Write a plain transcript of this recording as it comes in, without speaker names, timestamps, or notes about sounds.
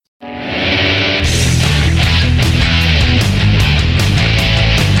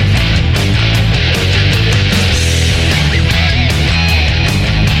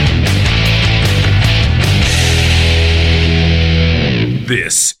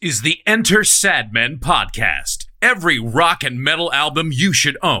is the Enter Sadmen podcast. Every rock and metal album you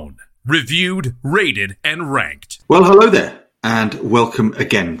should own. Reviewed, rated, and ranked. Well, hello there, and welcome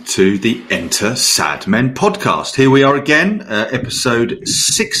again to the Enter Sadmen podcast. Here we are again, episode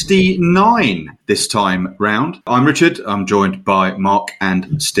 69 this time round. I'm Richard. I'm joined by Mark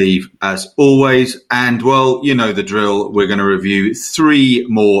and Steve as always. And, well, you know the drill. We're going to review 3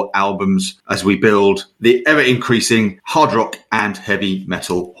 more albums as we build the ever-increasing hard rock and heavy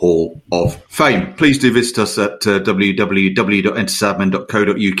metal Hall of Fame. Please do visit us at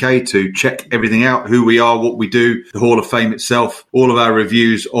www.entersadmen.co.uk to check everything out, who we are, what we do, the Hall of Fame itself, all of our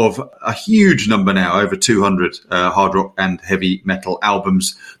reviews of a huge number now, over 200 hard rock and heavy metal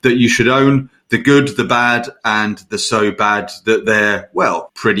albums that you should own. The good, the bad, and the so bad that they're,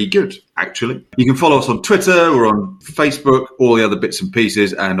 well, pretty good, actually. You can follow us on Twitter, we're on Facebook, all the other bits and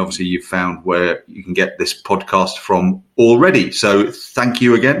pieces, and obviously you've found where you can get this podcast from already. So thank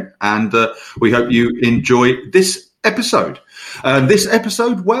you again, and we hope you enjoy this episode. We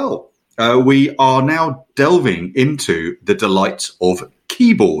are now delving into the delights of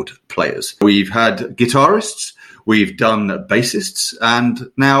keyboard players. We've had guitarists, we've done bassists, and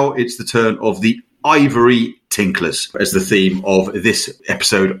now it's the turn of the ivory tinklers as the theme of this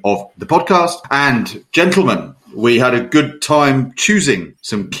episode of the podcast. And gentlemen, we had a good time choosing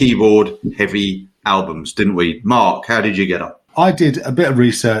some keyboard heavy albums, didn't we? Mark, how did you get on? I did a bit of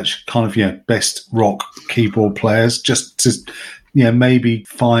research, best rock keyboard players, just to maybe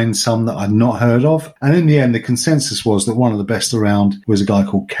find some that I'd not heard of. And in the end, the consensus was that one of the best around was a guy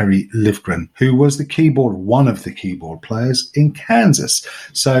called Kerry Livgren, who was one of the keyboard players in Kansas.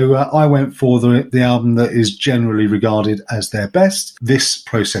 So I went for the album that is generally regarded as their best. This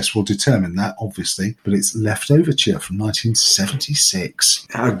process will determine that, obviously, but it's Leftoverture from 1976.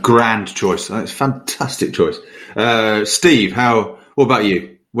 A grand choice. That's a fantastic choice. Steve, what about you?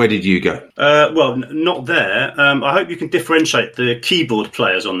 Where did you go? Well, not there. I hope you can differentiate the keyboard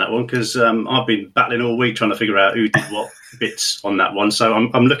players on that one, because I've been battling all week trying to figure out who did what bits on that one. So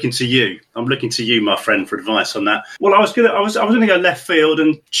I'm looking to you. I'm looking to you, my friend, for advice on that. Well, I was going to go left field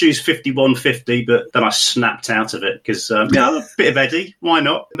and choose 5150, but then I snapped out of it because a bit of Eddie, why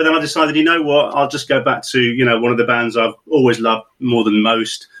not? But then I decided, you know what? I'll just go back to one of the bands I've always loved more than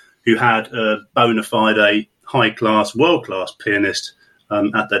most, who had a bona fide, high-class, world-class pianist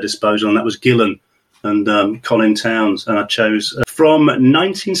at their disposal, and that was Gillan and Colin Towns. And I chose from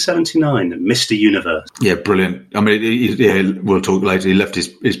 1979, Mr. Universe. Yeah, brilliant. I mean, we'll talk later. He left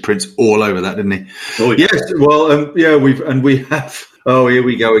his prints all over that, didn't he? Oh, yeah. Yes. Well, we have. Oh, here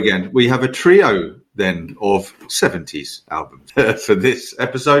we go again. We have a trio then of 70s albums for this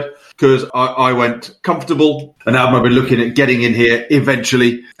episode, because I went comfortable, an album I've been looking at getting in here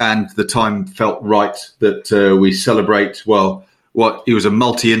eventually, and the time felt right that we celebrate, he was a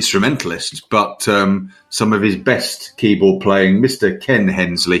multi-instrumentalist, but some of his best keyboard playing, Mr. Ken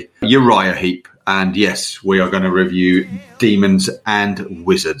Hensley, Uriah Heep, and yes, we are going to review Demons and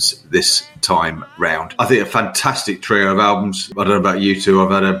Wizards this time round. I think a fantastic trio of albums. I don't know about you two, I've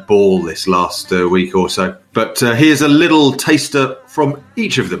had a ball this last week or so. But here's a little taster from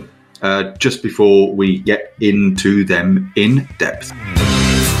each of them, just before we get into them in depth.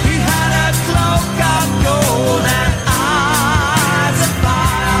 He had a cloak of gold and eyes of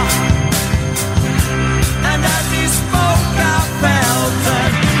fire, and as he spoke I felt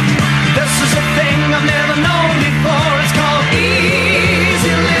that this is a thing I've never known before. It's called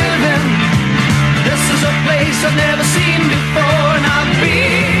easy living. This is a place I've never seen before, and I've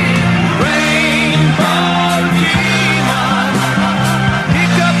been rainbow demon.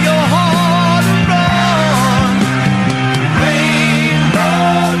 Pick up your heart and run.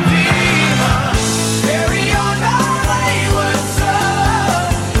 Rainbow demon, carry on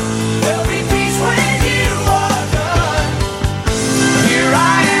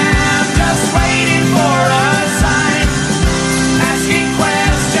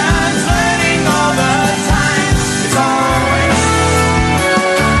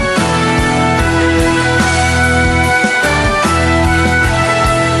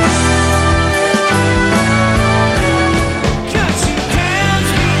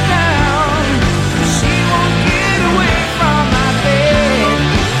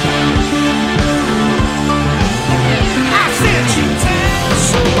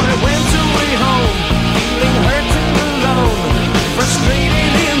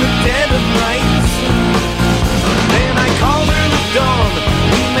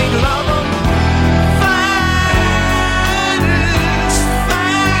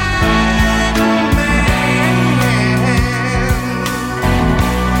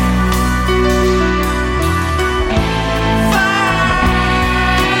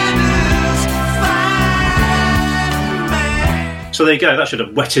So there you go. That should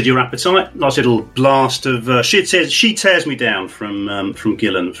have whetted your appetite. Nice little blast of She Tears Me Down from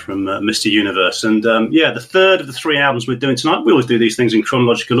Gillan, from Mr. Universe. And the third of the 3 albums we're doing tonight. We always do these things in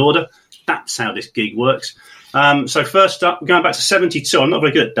chronological order. That's how this gig works. So first up, going back to 72. I'm not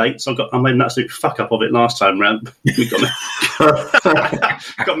very good at dates. I made an absolute fuck up of it last time round.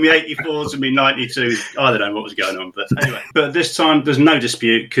 got me 84s and me 92s. I don't know what was going on, but anyway. But this time there's no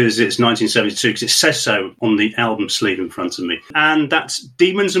dispute because it's 1972, because it says so on the album sleeve in front of me. And that's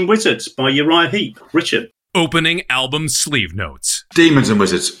Demons and Wizards by Uriah Heep. Richard. Opening album sleeve notes. Demons and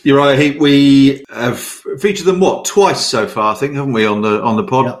Wizards. Uriah Heep. We have featured them twice so far, I think, haven't we, on the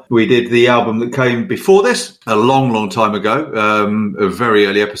pod? Yep. We did the album that came before this a long time ago, a very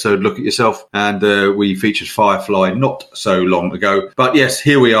early episode, Look at Yourself, and we featured Firefly not so long ago. But yes,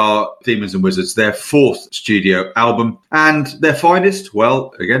 here we are, Demons and Wizards, their 4th studio album, and their finest.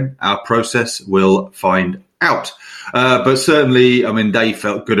 Well, again, our process will find out. But certainly, I mean, they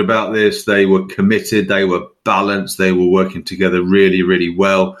felt good about this. They were committed. They were balanced. They were working together really, really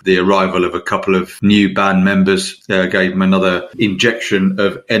well. The arrival of a couple of new band members gave them another injection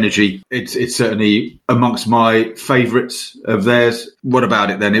of energy. It's certainly amongst my favourites of theirs. What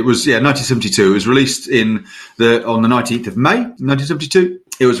about it then? It was 1972. It was released on the 19th of May, 1972.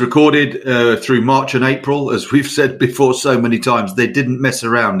 It was recorded through March and April, as we've said before so many times. They didn't mess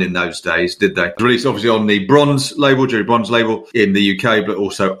around in those days, did they? It was released obviously on the Bronze label, Jerry Bronze label in the UK, but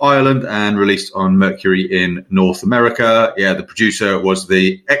also Ireland, and released on Mercury in North America. Yeah, the producer was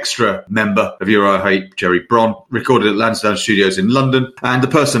the extra member of Uriah Heep, Jerry Bron, recorded at Lansdowne Studios in London. And the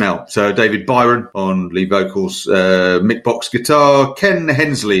personnel, so David Byron on lead vocals, Mick Box guitar, Ken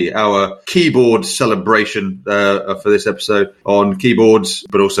Hensley, our keyboard celebration for this episode, on keyboards,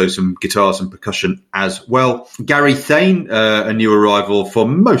 but also some guitars and percussion as well. Gary Thane, a new arrival for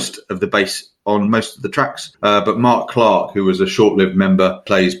most of the bass on most of the tracks, but Mark Clark, who was a short-lived member,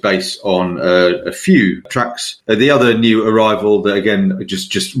 plays bass on a few tracks. The other new arrival that, again,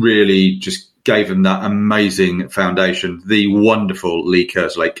 just really gave him that amazing foundation, the wonderful Lee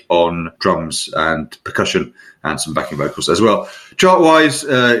Kerslake on drums and percussion and some backing vocals as well. Chart-wise,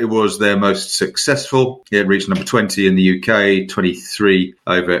 it was their most successful. It reached number 20 in the UK, 23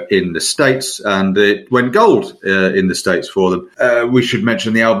 over in the States, and it went gold in the States for them. We should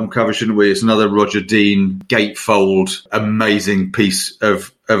mention the album cover, shouldn't we? It's another Roger Dean gatefold, amazing piece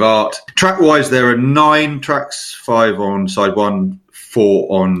of art. Track-wise, there are 9 tracks, 5 on side 1,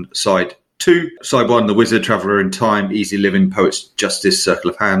 4 on side 2. Side 1, The Wizard, Traveller in Time, Easy Living, Poet's Justice,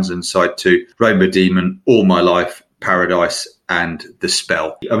 Circle of Hands, and side 2, Rainbow Demon, All My Life, Paradise, and The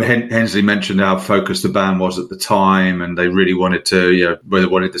Spell. I mean, Hensley mentioned how focused the band was at the time, and they really wanted to, they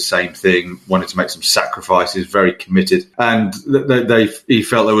wanted the same thing, wanted to make some sacrifices, very committed, and he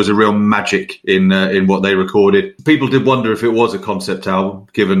felt there was a real magic in what they recorded. People did wonder if it was a concept album,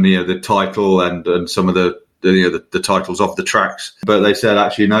 given the title and some of the titles of the tracks, but they said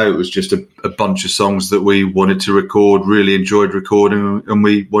actually no, it was just a bunch of songs that we wanted to record, really enjoyed recording, and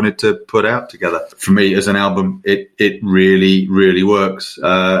we wanted to put out together. For me, as an album, it really, really works.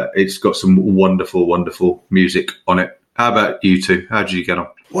 It's got some wonderful music on it. How about you two? How did you get on?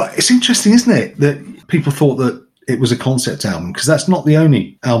 Well, it's interesting, isn't it, that people thought that it was a concept album, because that's not the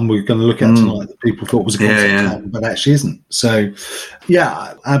only album we're going to look at tonight that people thought was a concept album, but actually isn't. So, yeah,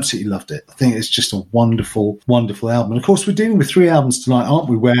 I absolutely loved it. I think it's just a wonderful album. And of course, we're dealing with 3 albums tonight, aren't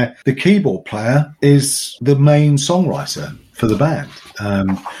we, where the keyboard player is the main songwriter for the band.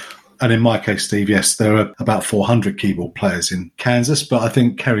 And in my case, Steve, yes, there are about 400 keyboard players in Kansas, but I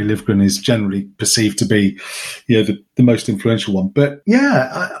think Kerry Livgren is generally perceived to be, the most influential one. But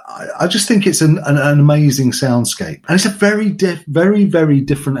yeah, I just think it's an amazing soundscape, and it's a very, very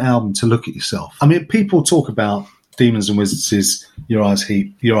different album to Look at Yourself. I mean, people talk about Demons and Wizards is Uriah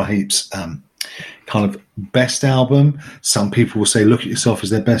Heep's kind of best album. Some people will say Look at Yourself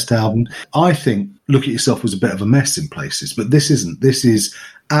is their best album. I think Look at Yourself was a bit of a mess in places, but this isn't. This is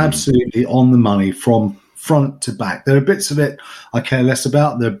absolutely on the money from front to back. There are bits of it I care less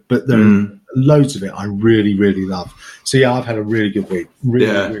about, but there are loads of it I really, really love. So yeah, I've had a really good week.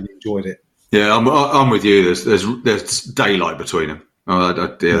 Really enjoyed it. Yeah, I'm with you. There's daylight between them.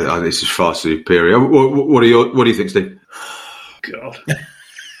 This is far superior. What do you think, Steve? God.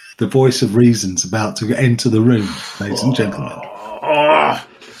 The voice of reason's about to enter the room, ladies and gentlemen.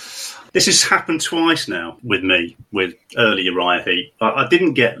 This has happened twice now with me, with early Uriah Heep. I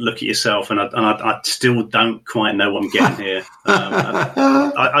didn't get Look at Yourself, and I still don't quite know what I'm getting here.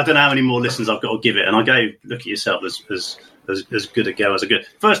 I don't know how many more listens I've got to give it, and I gave Look at Yourself as as good a go as a good.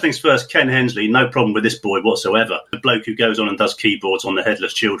 First things first, Ken Hensley, no problem with this boy whatsoever. The bloke who goes on and does keyboards on the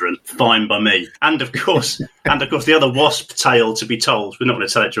Headless Children, fine by me. And of course, the other Wasp tale to be told, we're not going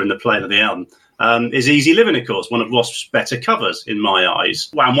to tell it during the playing of the album, is Easy Living, of course, one of Wasp's better covers in my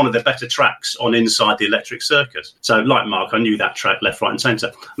eyes, and one of their better tracks on Inside the Electric Circus. So, like Mark, I knew that track left, right and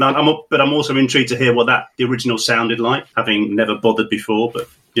centre. But I'm also intrigued to hear what the original sounded like, having never bothered before, but,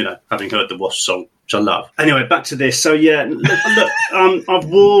 having heard the Wasp song, which I love. Anyway, back to this. So, yeah, look, I've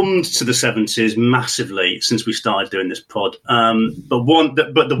warmed to the 70s massively since we started doing this pod. But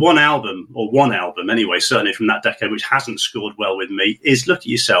the one album anyway, certainly from that decade, which hasn't scored well with me, is Look at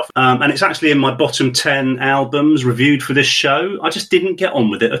Yourself. And it's actually in my bottom 10 albums reviewed for this show. I just didn't get on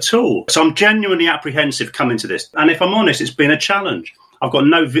with it at all. So I'm genuinely apprehensive coming to this. And if I'm honest, it's been a challenge. I've got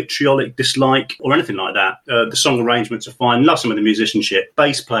no vitriolic dislike or anything like that. The song arrangements are fine. Love some of the musicianship.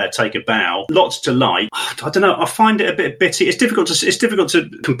 Bass player, Take a Bow. Lots to like. I don't know. I find it a bit bitty. It's difficult to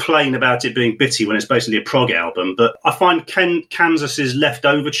complain about it being bitty when it's basically a prog album. But I find Kansas's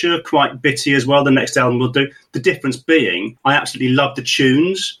Leftoverture quite bitty as well. The next album will do. The difference being, I absolutely love the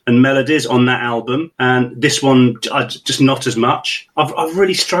tunes and melodies on that album, and this one, just not as much. I've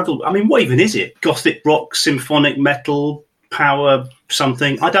really struggled. I mean, what even is it? Gothic rock, symphonic metal, power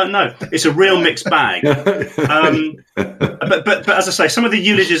something, I don't know. It's a real mixed bag. But as I say, some of the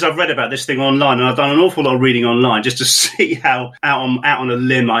eulogies I've read about this thing online, and I've done an awful lot of reading online just to see how out on a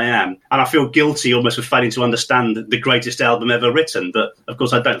limb I am, and I feel guilty almost for failing to understand the greatest album ever written. But of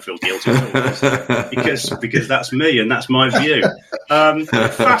course, I don't feel guilty because that's me and that's my view.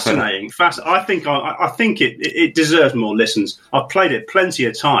 Fascinating. I think it deserves more listens. I've played it plenty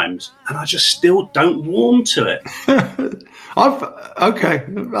of times, and I just still don't warm to it. I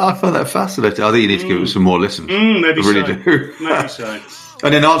find that fascinating. I think you need to give it some more listens. Maybe I really do. Maybe so.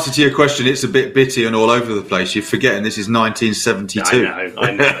 And in answer to your question, it's a bit bitty and all over the place. You're forgetting this is 1972.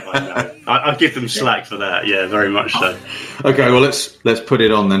 I know. I give them slack for that. Yeah, very much so. Okay, well let's put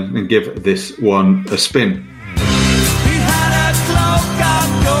it on then and give this one a spin. We had a cloak of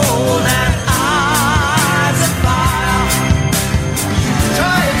gold and eyes of fire,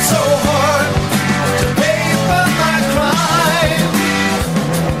 trying so hard to pay for my crime.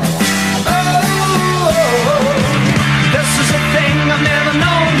 Oh, this is a thing I've never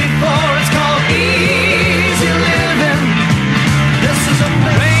known before. It's called easy living. This is a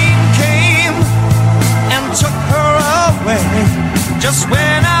rain came and took her away just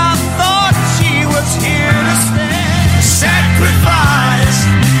when I thought she was here to stay. Sacrifice,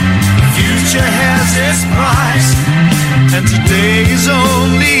 future has its price, and today's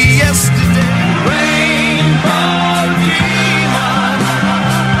only yesterday. Rainbow demon,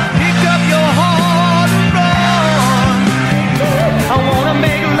 pick up your heart and run. I wanna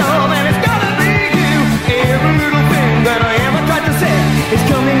make love and it's gotta be you. Every little thing that I ever tried to say is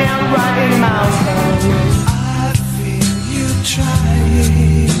coming out right in my soul. I feel you trying.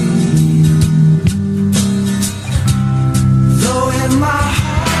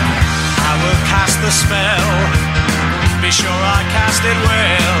 I will cast the spell, be sure I cast it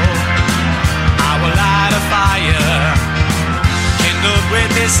well. I will light a fire, kindled with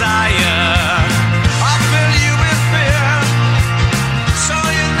desire. I'll fill you with fear, so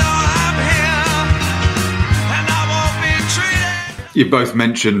you know I'm here, and I won't be treated. You both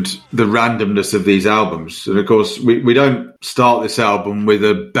mentioned the randomness of these albums, and of course we don't start this album with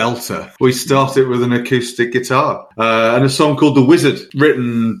a belter. We start it with an acoustic guitar and a song called The Wizard,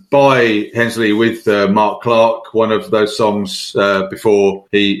 written by Hensley with Mark Clark, one of those songs before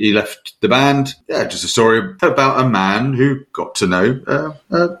he left the band. Yeah, just a story about a man who got to know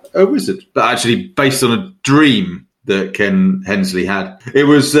a wizard, but actually based on a dream that Ken Hensley had. It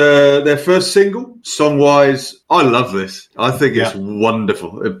was their first single. Song-wise, I love this. I think it's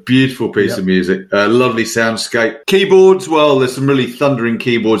wonderful. A beautiful piece of music. A lovely soundscape. Keyboards, well, there's some really thundering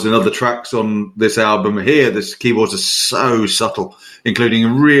keyboards in other tracks on this album. Here, the keyboards are so subtle, including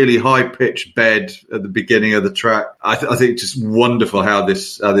a really high-pitched bed at the beginning of the track. I think just wonderful how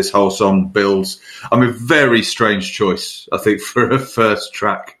this whole song builds. I mean, very strange choice, I think, for a first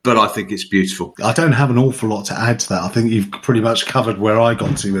track, but I think it's beautiful. I don't have an awful lot to add to that. I think you've pretty much covered where I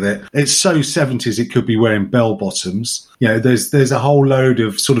got to with it. It's so 70s, it could be wearing bell bottoms. You know, there's a whole load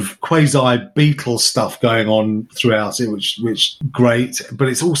of sort of quasi-Beatles stuff going on throughout it, which great, but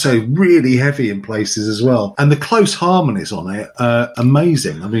it's also really heavy in places as well. And the close harmonies on it are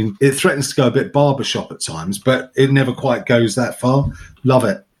amazing. I mean, it threatens to go a bit barbershop at times, but it never quite goes that far. Love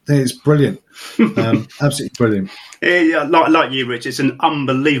it. It's brilliant. Absolutely brilliant. Yeah, like you, Rich, it's an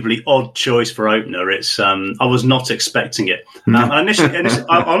unbelievably odd choice for opener. It's I was not expecting it. Initially,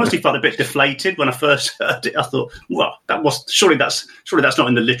 I honestly felt a bit deflated when I first heard it. I thought, well, surely that's not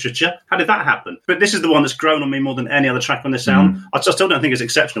in the literature. How did that happen? But this is the one that's grown on me more than any other track on this album. I still don't think it's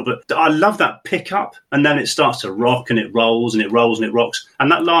exceptional, but I love that pickup, and then it starts to rock, and it rolls, and it rolls, and it rocks.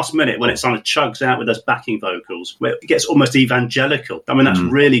 And that last minute when it kind of chugs out with those backing vocals, where it gets almost evangelical. I mean, that's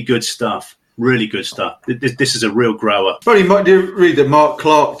really good stuff. Really good stuff. This is a real grower. Funny, did you read that Mark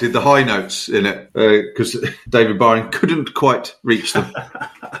Clark did the high notes in it because David Byron couldn't quite reach them.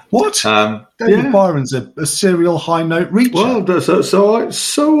 What? David Byron's a serial high note reacher. Well,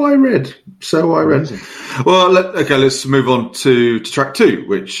 so I read. Well, let's move on to track 2,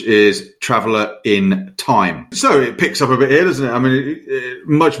 which is Traveller in Time. So it picks up a bit here, doesn't it? I mean,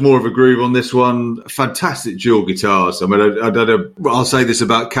 much more of a groove on this one. Fantastic dual guitars. I mean, I'll say this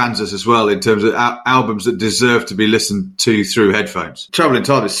about Kansas as well in terms of albums that deserve to be listened to through headphones. Traveller in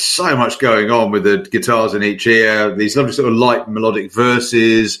Time, there's so much going on with the guitars in each ear, these lovely sort of light melodic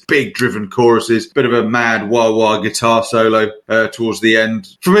verses, big driven choruses, bit of a mad wah-wah guitar solo towards the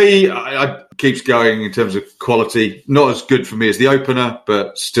end. For me, I keeps going in terms of quality. Not as good for me as the opener,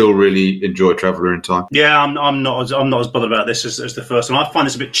 but still really enjoy Traveller in Time. Yeah, I'm not as bothered about this as the first one. I find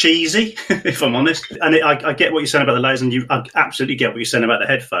this a bit cheesy, if I'm honest. And I get what you're saying about the layers, and I absolutely get what you're saying about the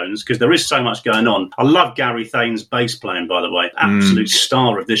headphones, because there is so much going on. I love Gary Thane's bass playing, by the way. Absolute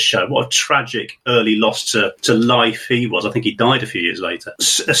star of this show. What a tragic early loss to life he was. I think he died a few years later.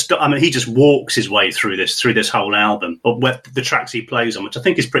 I mean, he just walks his way through this whole album, of the tracks he plays on, which I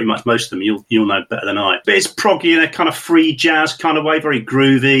think is pretty much most of them. You'll know better than I. But it's proggy in a kind of free jazz kind of way, very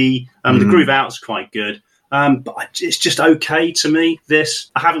groovy. The groove out's quite good. But it's just okay to me,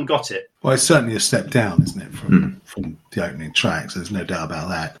 this. I haven't got it. Well, it's certainly a step down, isn't it, from the opening tracks? There's no doubt about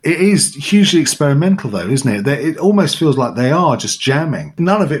that. It is hugely experimental, though, isn't it? It almost feels like they are just jamming.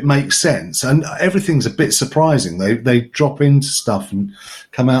 None of it makes sense, and everything's a bit surprising. They drop into stuff and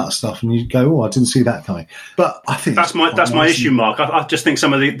come out of stuff, and you go, "Oh, I didn't see that coming." But I think that's my issue, Mark. I just think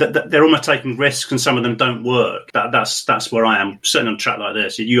some of they're almost taking risks, and some of them don't work. That's where I am. Certainly on a track like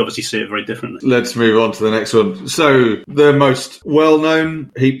this, you obviously see it very differently. Let's move on to the next one. So the most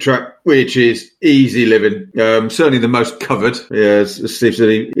well-known Heep track, which is Easy Living, certainly the most covered, as Steve said,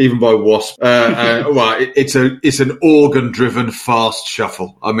 even by Wasp. Well, it's an organ-driven fast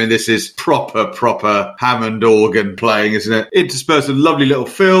shuffle. I mean, this is proper Hammond organ playing, isn't it? Interspersed with lovely little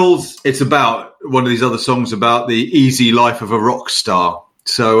fills. It's about one of these other songs about the easy life of a rock star.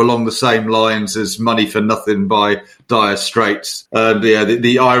 So along the same lines as Money for Nothing by Dire Straits. And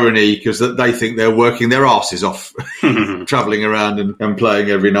the irony, because they think they're working their asses off, travelling around and playing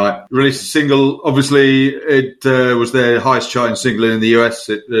every night. Released a single, obviously it was their highest charting single in the US.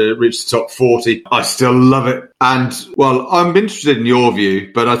 It reached the top 40. I still love it. And, well, I'm interested in your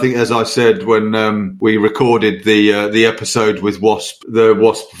view, but I think, as I said when we recorded the episode with Wasp, the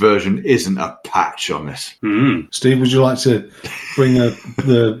Wasp version isn't a patch on this. Steve, would you like to bring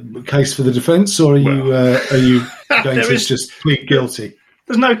the case for the defence, or are you going to just plead guilty?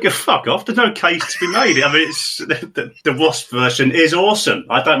 There's no fuck off. There's no case to be made. I mean, it's the Wasp version is awesome.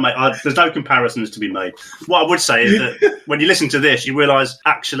 There's no comparisons to be made. What I would say is that when you listen to this, you realise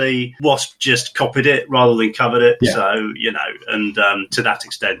actually Wasp just copied it rather than covered it. Yeah. So and to that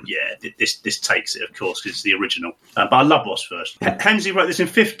extent, this takes it, of course, because it's the original. But I love Wasp version. Hensley wrote this in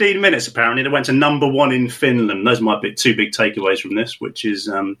 15 minutes. Apparently, it went to number 1 in Finland. Those might be 2 big takeaways from this, which is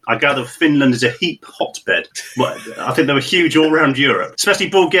I gather Finland is a Heep hotbed. Well, I think they were huge all around Europe, especially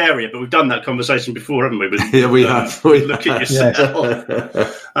Bulgaria, but we've done that conversation before, haven't we? Yeah, we have. Look at yourself.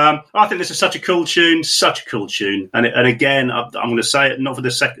 I think this is such a cool tune, and again, I'm going to say it not for the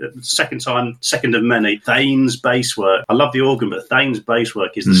second time, second of many. Thane's bass work. I love the organ, but Thane's bass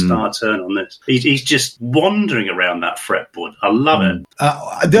work is the star turn on this. He's just wandering around that fretboard. I love it.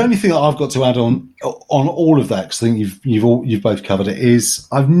 The only thing that I've got to add on all of that, because I think you've both covered it, is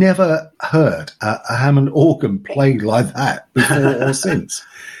I've never heard a Hammond organ played like that before or since.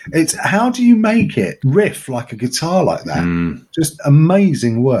 It's how do you make it riff like a guitar like that? Just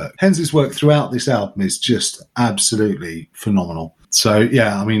amazing work. Hensley's work throughout this album is just absolutely phenomenal. So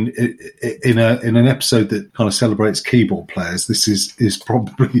yeah, I mean, in an episode that kind of celebrates keyboard players, this is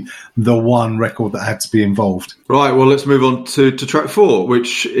probably the one record that had to be involved. Right, well, let's move on to track 4,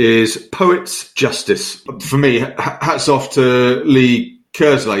 which is Poet's Justice. For me, hats off to Lee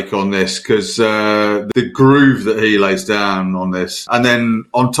Kerslake on this because the groove that he lays down on this, and then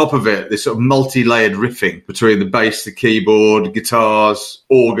on top of it, this sort of multi-layered riffing between the bass, the keyboard, guitars,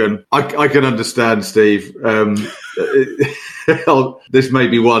 organ. I can understand, Steve. This may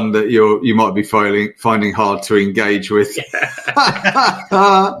be one that you might be finding hard to engage with.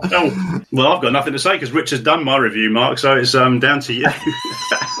 Oh, well, I've got nothing to say because Richard's done my review, Mark, so it's down to you.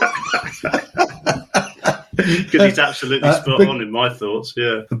 Because he's absolutely spot on in my thoughts,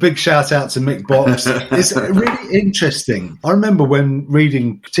 yeah. A big shout out to Mick Box. It's really interesting. I remember when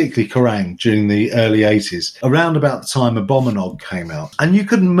reading particularly Kerrang during the early 80s, around about the time Abominog came out, and you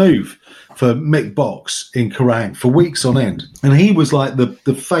couldn't move for Mick Box in Kerrang for weeks on end. And he was like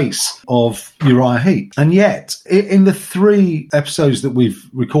the face of Uriah Heep. And yet, in the 3 episodes that we've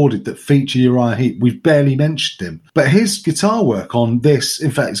recorded that feature Uriah Heep, we've barely mentioned him. But his guitar work on this,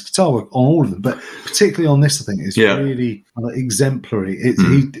 in fact, his guitar work on all of them, but particularly on this, I think, is really exemplary.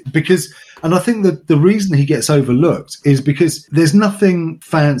 And I think that the reason he gets overlooked is because there's nothing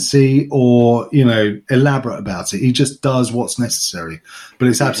fancy or, elaborate about it. He just does what's necessary. But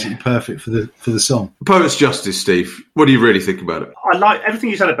it's absolutely perfect for the song. Poet's Justice, Steve. What do you really think about it? I like everything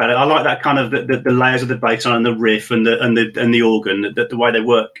you said about it. I like that kind of the layers of the bass line and the riff and the organ, the way they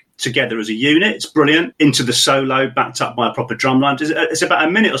work together as a unit. It's brilliant. Into the solo, backed up by a proper drum line. It's about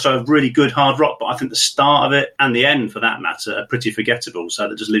a minute or so of really good hard rock, but I think the start of it and the end, for that matter, are pretty forgettable. So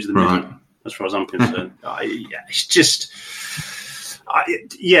that just leaves the music, as far as I'm concerned. It's just...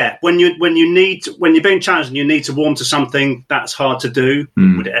 when you're being challenged and you need to warm to something, that's hard to do.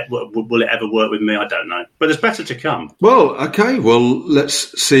 Will it ever work with me? I don't know. But there's better to come. Well, okay. Well,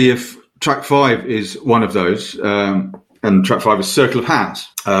 let's see if track 5 is one of those. And track 5 is Circle of Hands.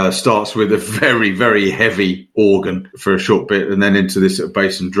 Starts with a very, very heavy organ for a short bit and then into this sort of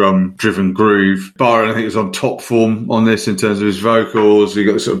bass and drum driven groove. Byron, I think, is on top form on this in terms of his vocals. You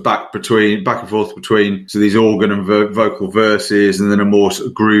got the sort of back and forth between these organ and vocal verses, and then a more sort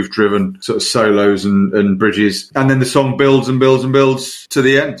of groove driven sort of solos and bridges. And then the song builds and builds and builds to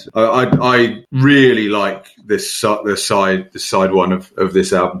the end. I really like this side one of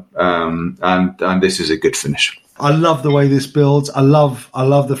this album. And this is a good finish. I love the way this builds. I love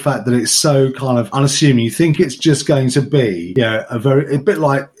the fact that it's so kind of unassuming. You think it's just going to be, a bit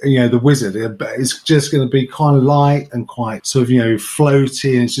like, The Wizard. It's just going to be kind of light and quite sort of,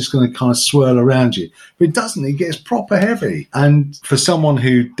 floaty, and it's just going to kind of swirl around you. But it doesn't. It gets proper heavy. And for someone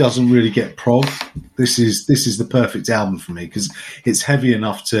who doesn't really get prog, this is the perfect album for me because it's heavy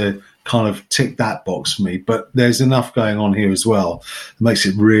enough to kind of tick that box for me, but there's enough going on here as well. It makes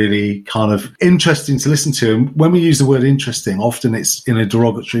it really kind of interesting to listen to. And when we use the word interesting, often it's in a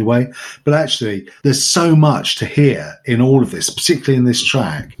derogatory way, but actually there's so much to hear in all of this, particularly in this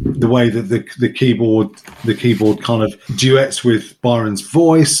track, the way that the keyboard kind of duets with Byron's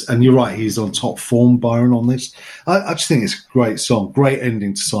voice. And you're right, he's on top form, Byron, on this. I just think it's a great song, great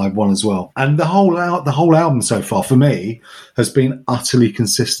ending to side 1 as well. And the whole album so far for me has been utterly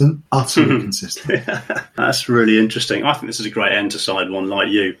consistent. That's really interesting. I think this is a great end to side 1, like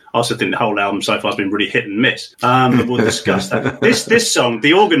you. I also think the whole album so far has been really hit and miss. But we'll discuss that. This song,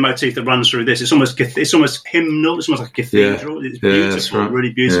 the organ motif that runs through this, it's almost hymnal. It's almost like a cathedral. It's beautiful, right.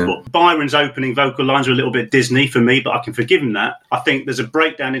 Really beautiful. Yeah. Byron's opening vocal lines are a little bit Disney for me, but I can forgive him that. I think there's a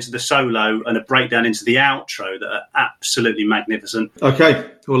breakdown into the solo and a breakdown into the outro that are absolutely magnificent.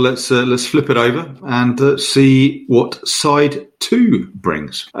 Okay, well let's flip it over and see what side 2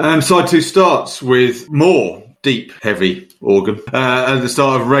 brings. And side 2 starts with more deep, heavy organ. At the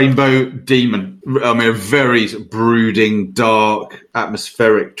start of Rainbow Demon. I mean, a very brooding, dark,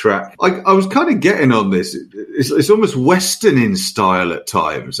 atmospheric track. I was kind of getting on this. It's almost Western in style at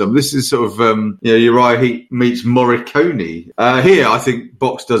times. This is sort of, Uriah Heep meets Morricone. Here, I think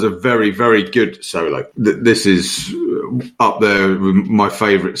Box does a very, very good solo. This is up there with my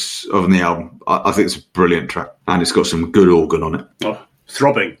favourites of the album. I think it's a brilliant track, and it's got some good organ on it. Oh.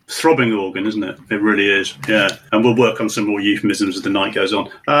 Throbbing organ, isn't it? It really is, yeah. And we'll work on some more euphemisms as the night goes on.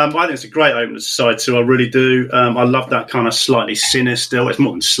 I think it's a great opener to side 2. I really do. I love that kind of slightly sinister. It's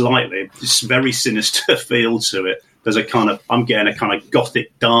more than slightly. It's very sinister feel to it. There's I'm getting a kind of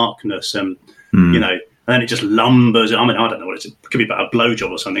gothic darkness, and and then it just lumbers. I mean, I don't know what it could be about a blowjob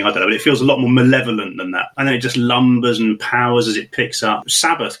or something. I don't know, but it feels a lot more malevolent than that. And then it just lumbers and powers as it picks up.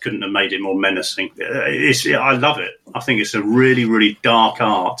 Sabbath couldn't have made it more menacing. I love it. I think it's a really, really dark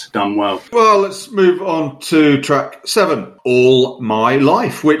art done well. Well, let's move on to track 7, All My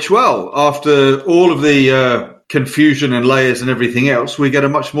Life, which, after all of the confusion and layers and everything else, we get a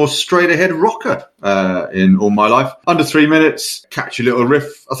much more straight-ahead rocker in All My Life. Under 3 minutes, catchy little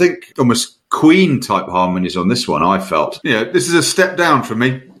riff. I think almost Queen-type harmonies on this one, I felt. This is a step down for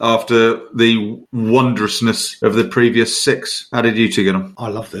me after the wondrousness of the previous 6. How did you two get on? I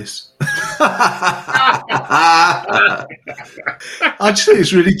love this. I just think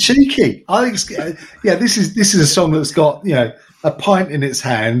it's really cheeky. I think this is a song that's got, a pint in its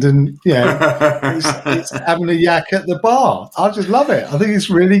hand and, it's having a yak at the bar. I just love it. I think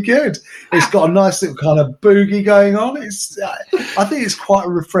it's really good. It's got a nice little kind of boogie going on. I think it's quite a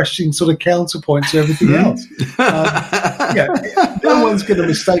refreshing sort of counterpoint to everything else. No one's going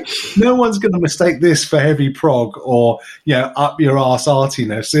to mistake this for heavy prog or, up your arse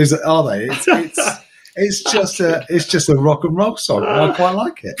artiness, are they? It's just a rock and roll song. I quite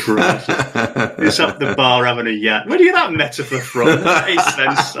like it. It's up the bar having a yak. Where do you get that metaphor from? That is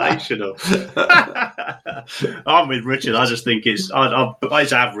sensational. I'm with Richard. I just think it's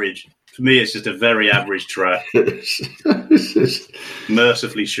average. For me, it's just a very average track.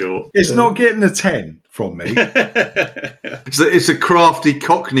 Mercifully short. It's not getting a 10 from me. It's a crafty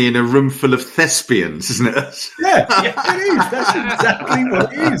cockney in a room full of thespians, isn't it? Yeah, it is. That's exactly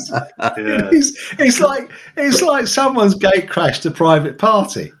what it is. Yeah. It's like someone's gate crashed a private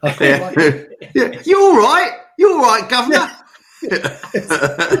party. I feel like You're all right. You're all right, Governor.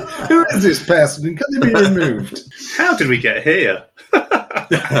 Who is this person and can they be removed? How did we get here?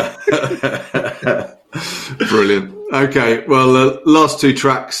 Brilliant. Okay, well, last 2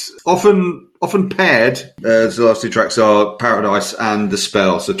 tracks often paired. The last 2 tracks are Paradise and The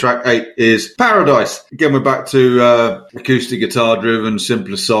Spell. So track 8 is Paradise. Again, we're back to acoustic guitar driven,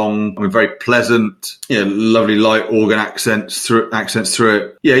 simpler song. Very pleasant. Lovely light organ accents through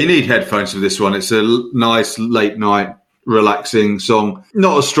it. Yeah, you need headphones for this one. It's a nice late night relaxing song.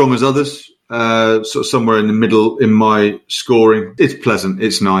 Not as strong as others. Sort of somewhere in the middle in my scoring. It's pleasant,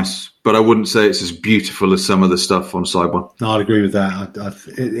 it's nice, but I wouldn't say it's as beautiful as some of the stuff on side 1. No, I'd agree with that.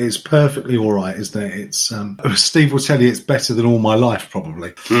 It's perfectly all right, isn't it? It's Steve will tell you it's better than All My Life,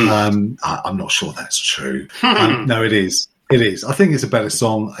 probably. I'm not sure that's true. No, it is. It is. I think it's a better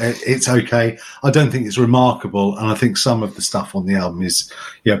song. It's okay. I don't think it's remarkable, and I think some of the stuff on the album is,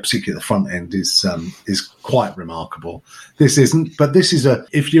 particularly the front end, is quite remarkable. This isn't, but this is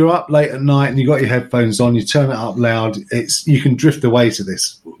if you're up late at night and you got your headphones on, you turn it up loud. You can drift away to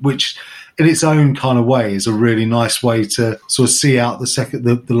this, which in its own kind of way is a really nice way to sort of see out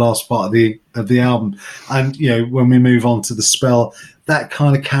the last part of the album. And when we move on to The Spell, that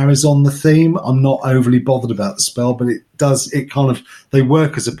kind of carries on the theme. I'm not overly bothered about The Spell, but it does. It kind of, they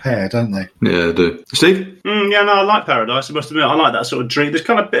work as a pair, don't they? Yeah, they do. Steve? I like Paradise. I must admit, I like that sort of dream. There's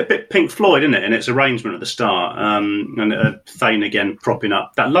kind of a bit Pink Floyd, isn't it, in its arrangement at the start, and Thane again propping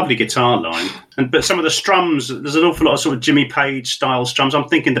up that lovely guitar line. But some of the strums, there's an awful lot of sort of Jimmy Page style strums. I'm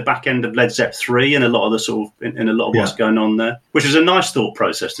thinking the back end of Led Zepp 3 and a lot of the sort of in a lot of what's going on there, which is a nice thought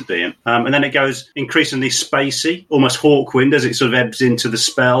process to be in. And then it goes increasingly spacey, almost Hawkwind as it sort of ebbs into The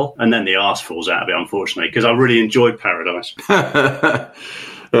Spell, and then the arse falls out of it, unfortunately, because I really enjoyed Paradise.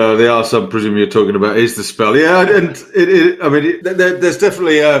 The arse, I presume you're talking about, is The Spell. Yeah, and there's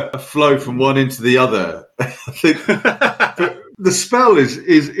definitely a flow from one into the other. I think The Spell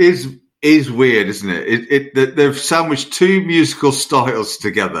is weird, isn't it? They've sandwiched 2 musical styles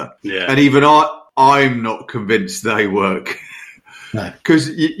together, and even I'm not convinced they work. Because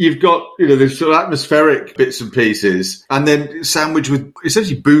you've got these sort of atmospheric bits and pieces, and then sandwiched with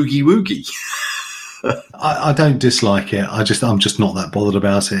essentially boogie woogie. I don't dislike it. I'm just not that bothered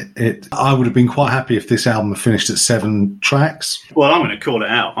about it. I would have been quite happy if this album had finished at 7 tracks. Well, I'm going to call it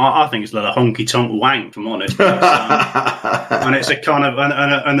out. I think it's like a honky tonk wank, if I'm honest. And it's a kind of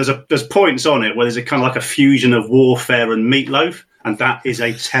and there's points on it where there's a kind of like a fusion of Warfare and Meatloaf. And that is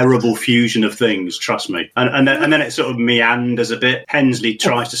a terrible fusion of things, trust me. And then it sort of meanders a bit. Hensley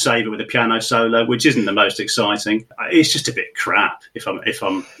tries to save it with a piano solo, which isn't the most exciting. It's just a bit crap, if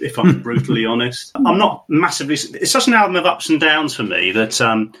I'm brutally honest. I'm not massively. It's such an album of ups and downs for me that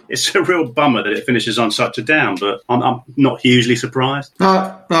it's a real bummer that it finishes on such a down. But I'm not hugely surprised.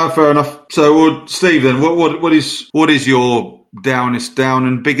 No, fair enough. So, Steve, then, what is your downest down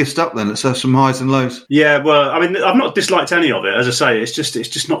and biggest up then? Let's have some highs and lows. Yeah, well, I mean, I've not disliked any of it. As I say, it's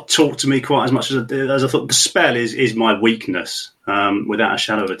just not talked to me quite as much as I thought. The Spell is my weakness, without a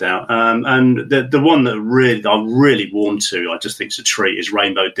shadow of a doubt. And the one that I really warmed to, I just think it's a treat, is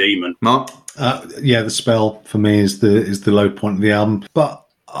Rainbow Demon. Mark? The Spell for me is the low point of the album, but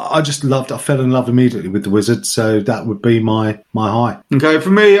I fell in love immediately with The Wizard, so that would be my high. Okay, for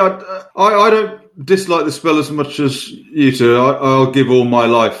me, I don't dislike the spell as much as you two. I'll give All My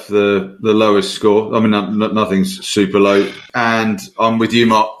Life the lowest score. I mean, nothing's super low. And I'm with you,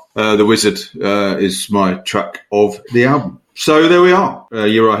 Mark. The Wizard is my track of the album. So there we are.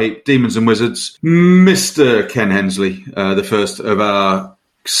 Uriah Heep, Demons and Wizards. Mr. Ken Hensley, the first of our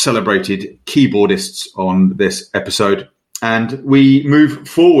celebrated keyboardists on this episode. And we move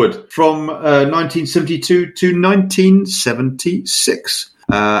forward from 1972 to 1976.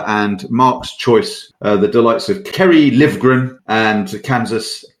 And Mark's choice, the delights of Kerry Livgren and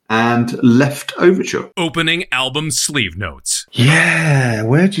Kansas and Leftoverture. Opening album sleeve notes. Yeah,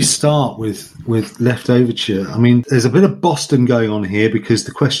 where'd you start with Leftoverture? I mean, there's a bit of Boston going on here because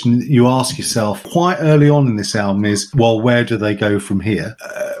the question that you ask yourself quite early on in this album is, well, where do they go from here?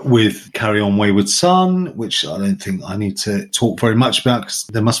 With Carry On Wayward Son, which I don't think I need to talk very much about because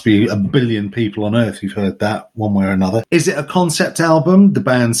there must be a billion people on earth who've heard that one way or another. Is it a concept album? The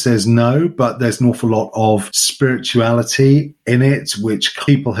band says no, but there's an awful lot of spirituality in it, which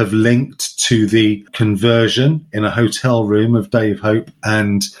people have linked to the conversion in a hotel room of Dave Hope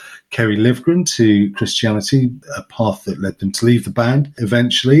and Kerry Livgren to Christianity, a path that led them to leave the band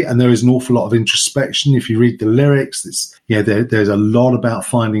eventually. And there is an awful lot of introspection. If you read the lyrics, there's a lot about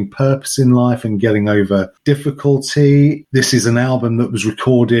finding purpose in life and getting over difficulty. This is an album that was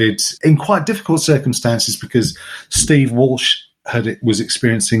recorded in quite difficult circumstances because Steve Walsh was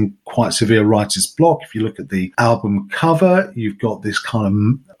experiencing quite severe writer's block. If you look at the album cover, you've got this kind of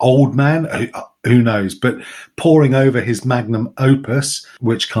old man, who knows, but poring over his magnum opus,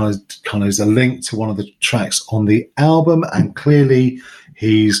 which kind of is a link to one of the tracks on the album. And clearly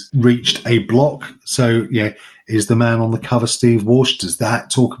he's reached a block. So, yeah, is the man on the cover Steve Walsh? Does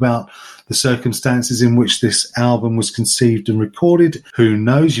that talk about the circumstances in which this album was conceived and recorded? Who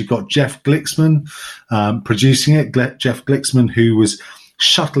knows? You've got Jeff Glixman producing it. Jeff Glixman, who was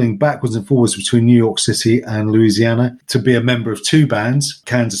shuttling backwards and forwards between New York City and Louisiana to be a member of two bands,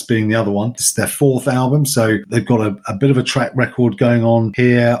 Kansas being the other one. This is their fourth album, so they've got a bit of a track record going on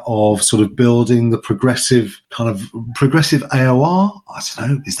here of sort of building the progressive AOR. I don't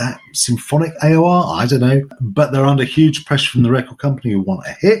know, is that symphonic AOR? I don't know. But they're under huge pressure from the record company who want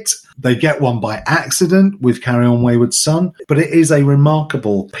a hit. They get one by accident with Carry On Wayward Son, but it is a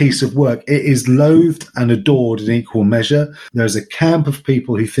remarkable piece of work. It is loathed and adored in equal measure. There's a camp of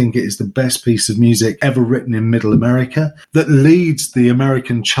people who think it is the best piece of music ever written in Middle America that leads the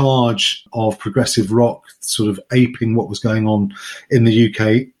American charge of progressive rock, sort of aping what was going on in the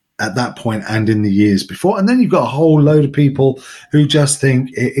UK at that point and in the years before. And then you've got a whole load of people who just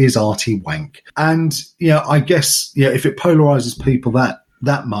think it is arty wank. And, I guess, if it polarizes people that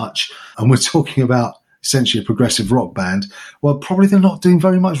much, and we're talking about essentially a progressive rock band, well, probably they're not doing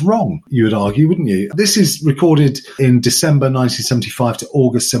very much wrong, you would argue, wouldn't you? This is recorded in December 1975 to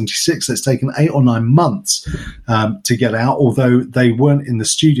August 76. So it's taken 8 or 9 months to get out, although they weren't in the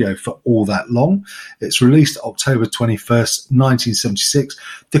studio for all that long. It's released October 21st, 1976.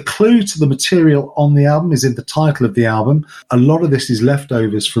 The clue to the material on the album is in the title of the album. A lot of this is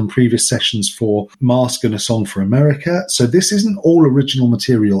leftovers from previous sessions for Masque and A Song for America. So this isn't all original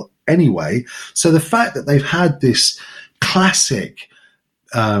material anyway. So the fact that they've had this classic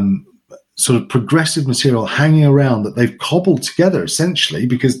sort of progressive material hanging around that they've cobbled together essentially,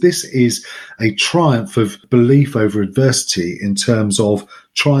 because this is a triumph of belief over adversity in terms of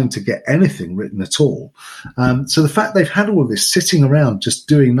trying to get anything written at all. So the fact they've had all of this sitting around just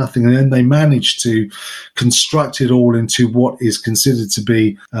doing nothing, and then they managed to construct it all into what is considered to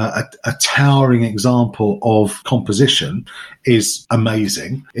be a towering example of composition is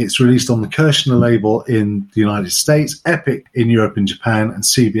amazing. It's released on the Kirshner label in the United States, Epic in Europe and Japan, and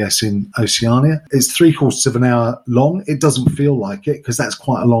CBS in Oceania. It's 3/4 of an hour long. It doesn't feel like it because that's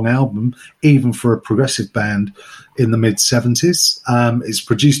quite a long album, even for a progressive band in the mid-70s. It's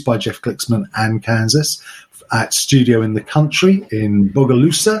produced by Jeff Glixman and Kansas at Studio in the Country in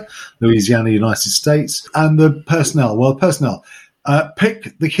Bogalusa, Louisiana, United States. And the personnel,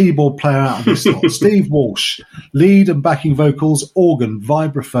 pick the keyboard player out of this lot. Steve Walsh, lead and backing vocals, organ,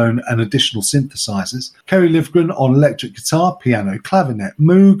 vibraphone, and additional synthesizers. Kerry Livgren on electric guitar, piano, clavinet,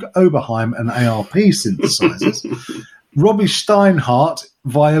 Moog, Oberheim, and ARP synthesizers. Robbie Steinhardt,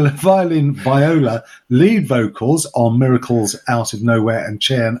 violin, viola, lead vocals on Miracles Out of Nowhere and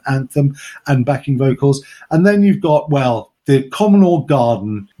Cheyenne Anthem, and backing vocals. And then you've got, the Commodore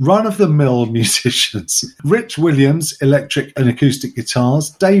Garden, run-of-the-mill musicians. Rich Williams, electric and acoustic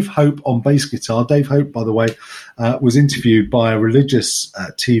guitars. Dave Hope on bass guitar. Dave Hope, by the way, was interviewed by a religious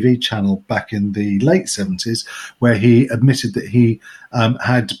TV channel back in the late 70s, where he admitted that he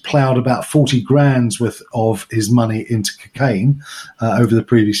had ploughed about 40 grand's worth of his money into cocaine over the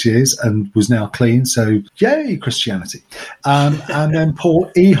previous years and was now clean. So, yay, Christianity. And then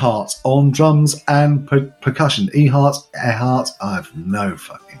Paul Ehart on drums and percussion. Ehart, I have no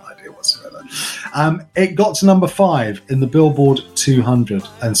fucking idea whatsoever. It got to number 5 in the Billboard 200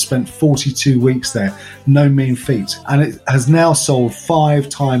 and spent 42 weeks there. No mean feat. And it has now sold 5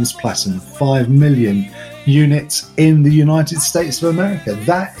 times platinum, 5 million units in the United States of America.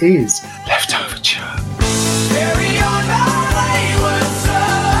 That is Leftoverture. Carry on my wayward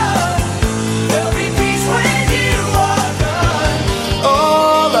son. There'll be peace when you are gone.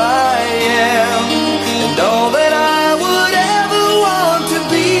 All I am and all that I would ever want to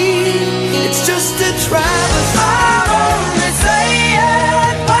be, it's just a traveler's I'm only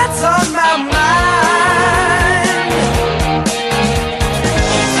saying what's on my mind.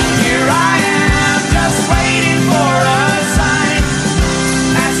 Here I am, just waiting for a sign,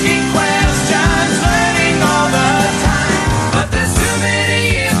 asking questions, learning all the time. But there's too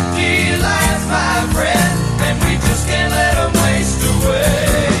many empty lives, my friend, and we just can't let them waste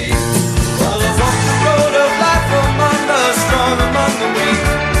away. Well, I walk the road of life among the strong, among the weak,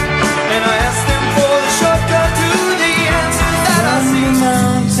 and I ask them for the shortcut to the answer that I see. From the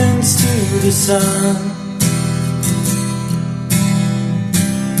mountains to the sun,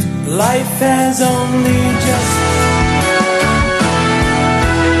 life has only just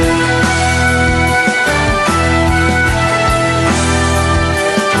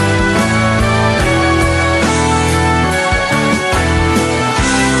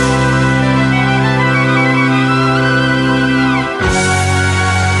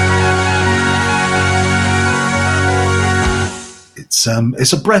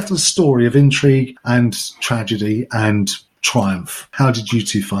It's a breathless story of intrigue and tragedy and triumph. How did you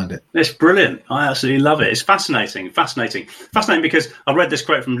two find it? It's brilliant. I absolutely love it. It's fascinating because I read this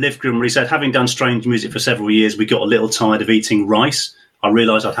quote from Livgren where he said, having done strange music for several years, we got a little tired of eating rice. I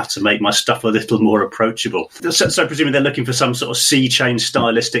realised I'd have to make my stuff a little more approachable. So presumably they're looking for some sort of sea change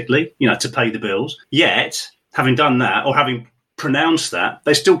stylistically, to pay the bills. Yet, having done that, or having pronounced that,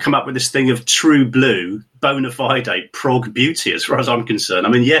 they still come up with this thing of true blue, bona fide prog beauty, as far as I'm concerned.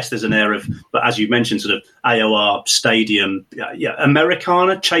 I mean, yes, there's an air of, but as you mentioned, sort of AOR stadium,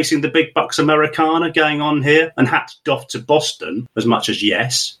 Americana, chasing the big bucks Americana going on here, and hats off to Boston as much as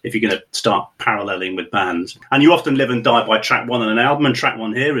yes, if you're going to start paralleling with bands. And you often live and die by track one on an album, and track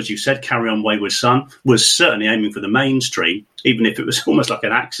one here, as you said, Carry On Wayward Son, was certainly aiming for the mainstream, even if it was almost like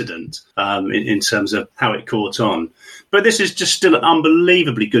an accident in terms of how it caught on. But this is just still an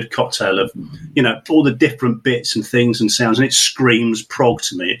unbelievably good cocktail of, all the different bits and things and sounds, and it screams prog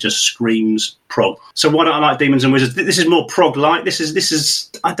to me. It just screams prog. So why don't I like Demons and Wizards? This is more prog-like. This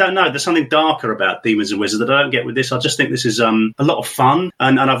is I don't know. There's something darker about Demons and Wizards that I don't get with this. I just think this is a lot of fun.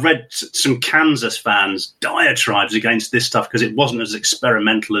 And I've read some Kansas fans diatribes against this stuff because it wasn't as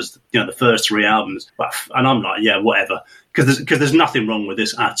experimental as the first 3 albums. And I'm like, yeah, whatever. Because there's nothing wrong with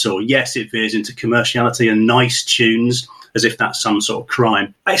this at all. Yes, it veers into commerciality and nice tunes, as if that's some sort of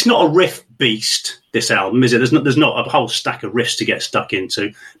crime. It's not a riff beast, this album, is it? There's not a whole stack of riffs to get stuck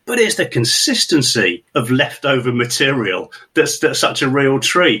into, but it's the consistency of leftover material that's such a real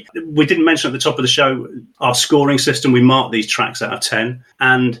treat. We didn't mention at the top of the show our scoring system. We mark these tracks out of 10,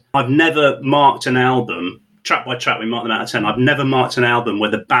 and I've never marked an album track by track. We mark them out of 10. I've never marked an album where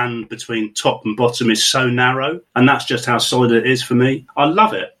the band between top and bottom is so narrow, and that's just how solid it is for me. I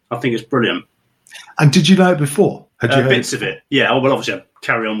love it. I think it's brilliant. And did you know it before? Had you bits of it? Yeah. Well, obviously,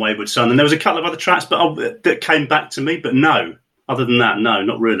 Carry On Wayward Son, and there was a couple of other tracks, that came back to me. But no, other than that, no,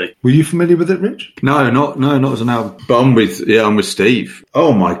 not really. Were you familiar with it, Rich? No, not as an album. But I'm with Steve.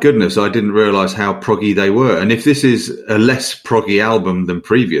 Oh my goodness, I didn't realise how proggy they were. And if this is a less proggy album than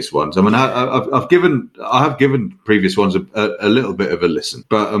previous ones, I mean, I have given previous ones a little bit of a listen,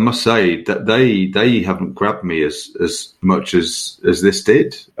 but I must say that they haven't grabbed me as much as this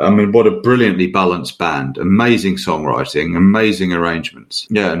did. I mean, what a brilliantly balanced band, amazing songwriting, amazing arrangements,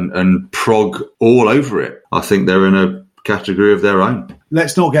 and prog all over it. I think they're in a category of their own.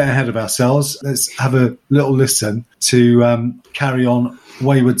 Let's not get ahead of ourselves. Let's have a little listen to Carry On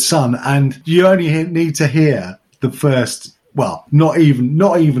Wayward Son, and you only need to hear the first, well, not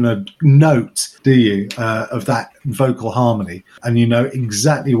even a note, do you, of that vocal harmony, and you know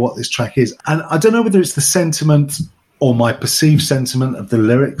exactly what this track is. And I don't know whether it's the sentiment or my perceived sentiment of the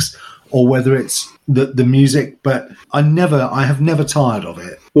lyrics, or whether it's the music, but I have never tired of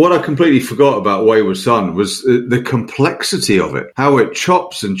it. What I completely forgot about Wayward Son was the complexity of it, how it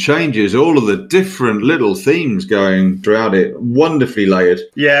chops and changes, all of the different little themes going throughout it, wonderfully layered.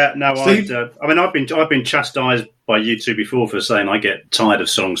 Yeah, no, I've been chastised by you two before for saying I get tired of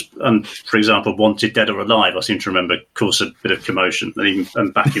songs. And for example, Wanted Dead or Alive, I seem to remember caused a bit of commotion,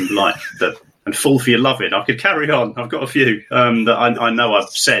 and Back in Black, and Fall for Your Loving. I could carry on. I've got a few that I know I've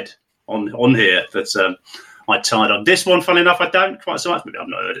said on here that I tired on. This one, funny enough, I don't quite so much. Maybe I've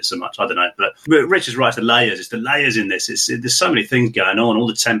not heard it so much. I don't know. But Richard's right. It's the layers. It's the layers in this. There's so many things going on. All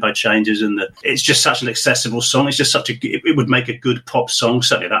the tempo changes, and it's just such an accessible song. It's just it would make a good pop song,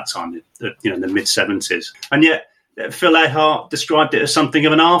 certainly at that time, in the mid 70s. And yet, Phil Ehart described it as something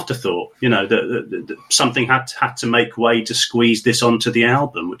of an afterthought. That something had to make way to squeeze this onto the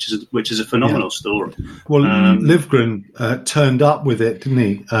album, which is a phenomenal story. Well, Livgren turned up with it, didn't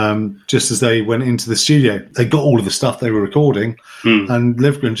he? Just as they went into the studio, they got all of the stuff they were recording, and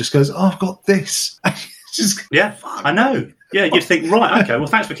Livgren just goes, "Oh, I've got this." Yeah, I know. Yeah, you'd think, right, okay, well,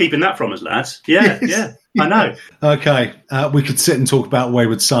 thanks for keeping that from us, lads. Yeah, yes. Yeah, I know. Okay, we could sit and talk about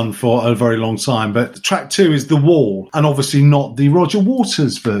Wayward Son for a very long time, but track 2 is The Wall, and obviously not the Roger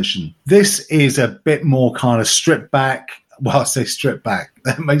Waters version. This is a bit more kind of stripped back. Well, I say stripped back.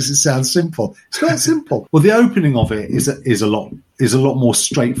 That makes it sound simple. It's not simple. Well, the opening of it is a lot more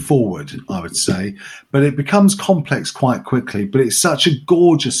straightforward, I would say, but it becomes complex quite quickly. But it's such a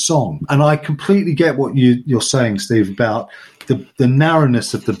gorgeous song, and I completely get what you're saying, Steve, about the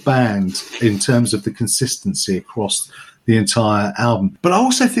narrowness of the band in terms of the consistency across the entire album. But I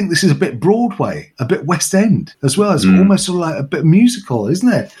also think this is a bit Broadway, a bit West End as well. It's almost sort of like a bit musical,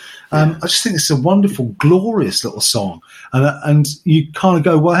 isn't it? I just think it's a wonderful, glorious little song. And you kind of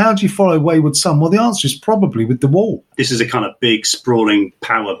go, well, how do you follow Wayward Son? Well, the answer is probably with The Wall. This is a kind of big, sprawling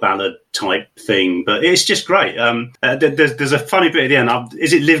power ballad type thing, but it's just great. There's a funny bit at the end.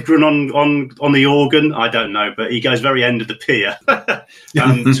 Is it Livgren on the organ? I don't know, but he goes very end of the pier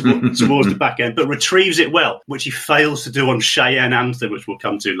towards the back end, but retrieves it well, which he fails to do on Cheyenne Anthem, which we'll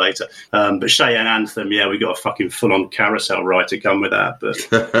come to later. But Cheyenne Anthem, we got a fucking full-on carousel ride to come with that, but...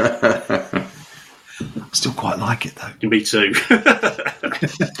 I still quite like it, though. Me too.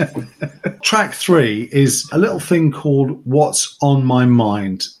 Track 3 is a little thing called What's on My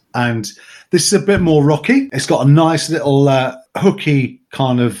Mind. And this is a bit more rocky. It's got a nice little hooky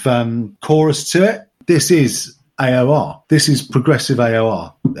kind of chorus to it. This is AOR. This is progressive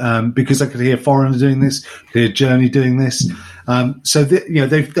AOR. Because I could hear Foreigner doing this, hear Journey doing this. So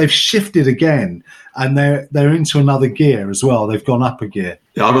they've shifted again, and they're into another gear as well. They've gone up a gear.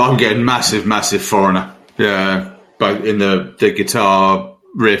 Yeah, I'm getting massive Foreigner. Yeah, both in the guitar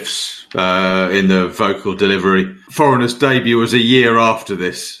riffs, in the vocal delivery. Foreigner's debut was a year after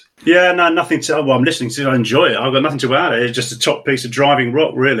this. Yeah, no, nothing to... Well, I'm listening to it, I enjoy it. I've got nothing to add. It's just a top piece of driving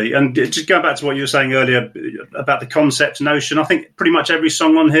rock, really. And just going back to what you were saying earlier about the concept notion, I think pretty much every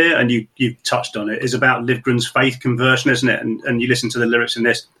song on here, and you touched on it, is about Livgren's faith conversion, isn't it? And you listen to the lyrics in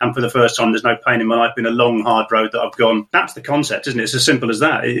this, and for the first time, there's no pain in my life, been a long, hard road that I've gone. That's the concept, isn't it? It's as simple as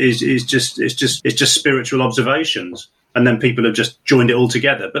that. It's just spiritual observations. And then people have just joined it all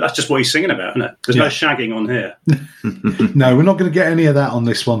together. But that's just what he's singing about, isn't it? There's no shagging on here. No, we're not going to get any of that on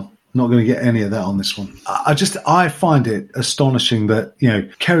this one. Not going to get any of that on this one. I find it astonishing that,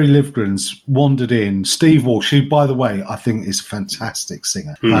 Kerry Livgren's wandered in. Steve Walsh, who, by the way, I think is a fantastic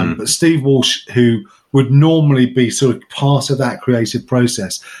singer. But Steve Walsh, who would normally be sort of part of that creative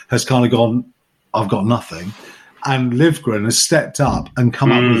process, has kind of gone, I've got nothing. And Livgren has stepped up and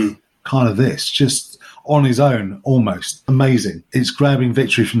come up with kind of this, just on his own, almost. Amazing. It's grabbing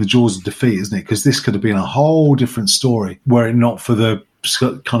victory from the jaws of defeat, isn't it? Because this could have been a whole different story were it not for the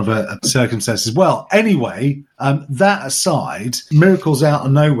kind of a circumstances. Well, anyway, that aside, Miracles Out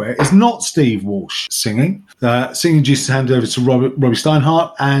of Nowhere is not Steve Walsh singing. Singing Jesus hand over to Robbie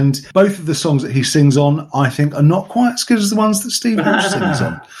Steinhardt, and both of the songs that he sings on, I think, are not quite as good as the ones that Steve Walsh sings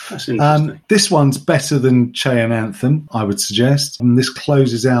on. That's interesting. This one's better than Cheyenne Anthem, I would suggest. And this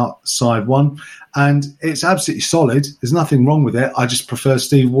closes out side 1. And it's absolutely solid. There's nothing wrong with it. I just prefer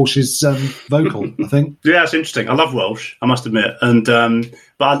Steve Walsh's vocal, I think. Yeah, it's interesting. I love Walsh, I must admit. And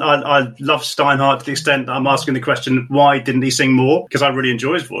but I love Steinhardt to the extent that I'm asking the question, why didn't he sing more? Because I really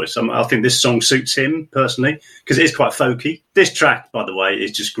enjoy his voice. I think this song suits him, personally, because it is quite folky. This track, by the way,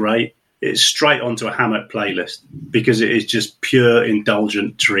 is just great. It's straight onto a Hammock playlist because it is just pure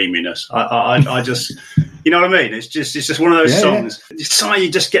indulgent dreaminess. I just, you know what I mean? It's just one of those songs. Yeah. Sometimes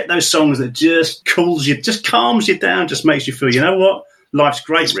you just get those songs that just cools you, just calms you down, just makes you feel, you know what? Life's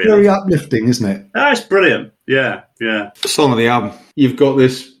great, it's really. Very uplifting, isn't it? It's brilliant. Yeah. Song of the album. You've got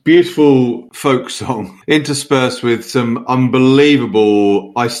this beautiful folk song interspersed with some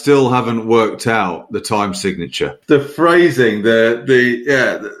unbelievable, I still haven't worked out the time signature. The phrasing,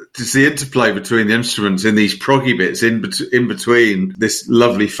 just the interplay between the instruments in these proggy bits in between this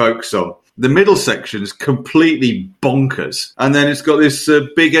lovely folk song. The middle section is completely bonkers. And then it's got this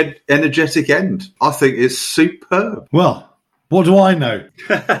big energetic end. I think it's superb. Well, what do I know?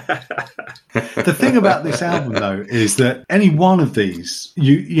 The thing about this album, though, is that any one of these,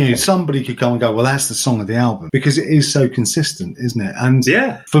 you know, somebody could go and go, well, that's the song of the album, because it is so consistent, isn't it? And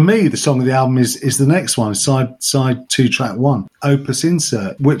for me, the song of the album is the next one, side 2, track 1, Opus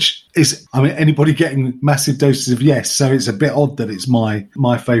Insert, which is, I mean, anybody getting massive doses of yes, so it's a bit odd that it's my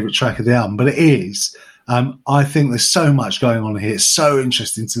favourite track of the album, but it is. I think there's so much going on here. It's so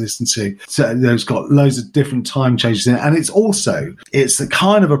interesting to listen to. So there's got loads of different time changes in it. And it's the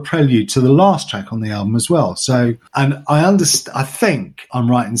kind of a prelude to the last track on the album as well. So, and I think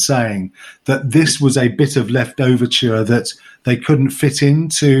I'm right in saying that this was a bit of Leftoverture that they couldn't fit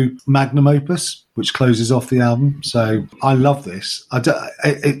into Magnum Opus, which closes off the album. So I love this. I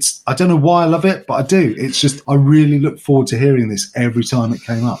don't know why I love it, but I do. It's just, I really look forward to hearing this every time it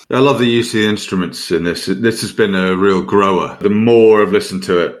came up. I love the use of the instruments in this. This has been a real grower. The more I've listened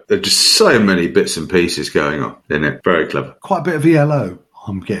to it, there are just so many bits and pieces going on in it. Very clever. Quite a bit of ELO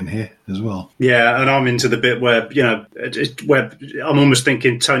I'm getting here as well. Yeah, and I'm into the bit where, you know, where I'm almost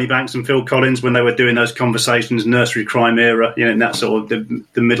thinking Tony Banks and Phil Collins when they were doing those conversations, nursery crime era, you know, in that sort of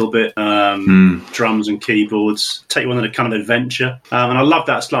the middle bit, drums and keyboards, take you on a kind of adventure. And I love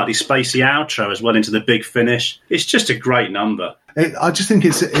that slightly spacey outro as well into the big finish. It's just a great number. I just think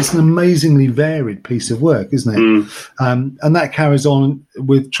it's an amazingly varied piece of work, isn't it? And that carries on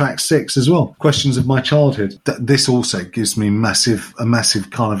with track 6 as well. Questions of My Childhood. This also gives me a massive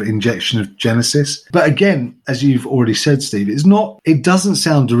kind of injection of Genesis. But again, as you've already said, Steve, it doesn't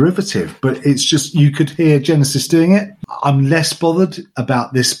sound derivative, but it's just, you could hear Genesis doing it. I'm less bothered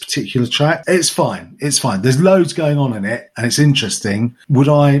about this particular track. It's fine. There's loads going on in it, and it's interesting. Would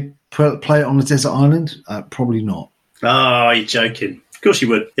I play it on a desert island? Probably not. Oh, you're joking. Of course you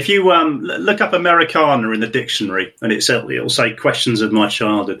would. If you look up Americana in the dictionary, and it'll say Questions of My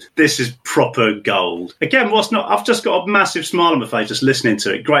Childhood. This is proper gold. Again, I've just got a massive smile on my face just listening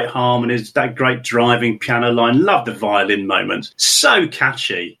to it. Great harmonies, that great driving piano line. Love the violin moments. So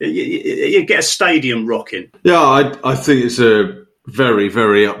catchy. You get a stadium rocking. Yeah, I think it's a very,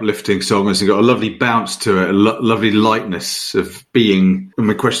 very uplifting song. It's got a lovely bounce to it, a lovely lightness of being. I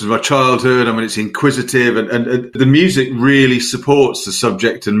mean, Questions of My Childhood. I mean, it's inquisitive, and the music really supports the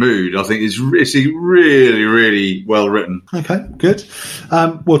subject and mood. I think it's really, really well written. Okay, good.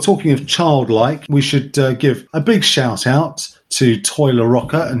 Well, talking of childlike, we should give a big shout out to Toiler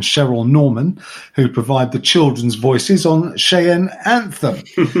Rocker and Cheryl Norman, who provide the children's voices on Cheyenne Anthem,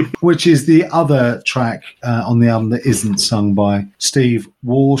 which is the other track on the album that isn't sung by Steve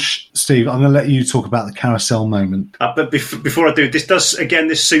Walsh. Steve, I'm going to let you talk about the carousel moment. But before I do, this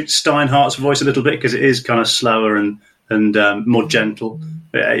suits Steinhardt's voice a little bit, because it is kind of slower and more gentle.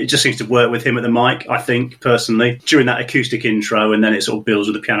 It just seems to work with him at the mic, I think, personally, during that acoustic intro, and then it sort of builds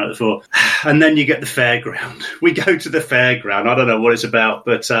with the piano at the floor. And then you get the fairground. We go to the fairground. I don't know what it's about,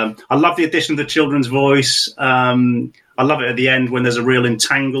 but I love the addition of the children's voice. I love it at the end when there's a real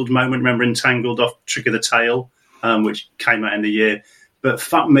Entangled moment. Remember Entangled off Trick of the Tail, which came out in the year. But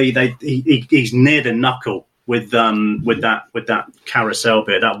fuck me, he's near the knuckle with that carousel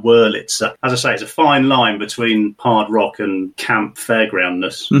bit, that Wurlitzer. As I say, it's a fine line between hard rock and camp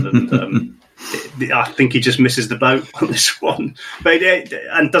fairgroundness. And I think he just misses the boat on this one. But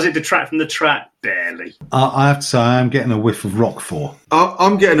and does it detract from the track? Barely. I have to say, I am getting a whiff of Roquefort.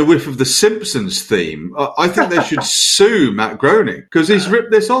 I'm getting a whiff of the Simpsons theme. I think they should sue Matt Groening, because he's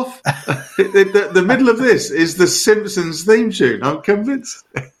ripped this off. The middle of this is the Simpsons theme tune. I'm convinced.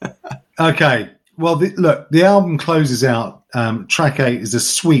 Okay. Well, the album closes out. Track 8 is a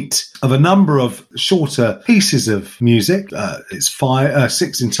suite of a number of shorter pieces of music. It's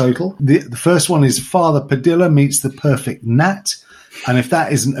 6 in total. The first one is Father Padilla Meets the Perfect Gnat. And if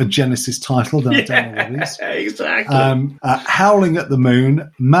that isn't a Genesis title, then I don't know what is. Exactly. Howling at the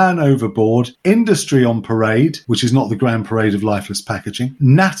Moon, Man Overboard, Industry on Parade, which is not the Grand Parade of Lifeless Packaging,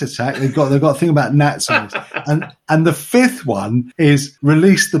 Gnat Attack. They've got a thing about gnats on it. And the fifth one is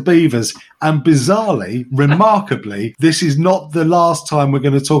Release the Beavers. And bizarrely, remarkably, this is not the last time we're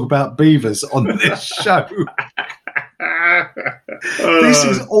going to talk about beavers on this show. This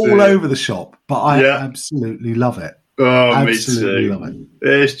is all over the shop, but I absolutely love it. Oh, Absolutely me too. love it.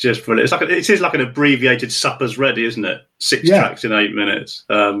 It's just brilliant. It is like an abbreviated Supper's Ready, isn't it? 6 tracks in 8 minutes.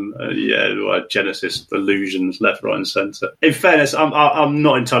 Genesis allusions left, right, and centre. In fairness, I'm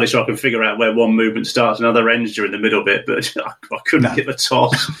not entirely sure I can figure out where one movement starts and another ends during the middle bit, but I couldn't give a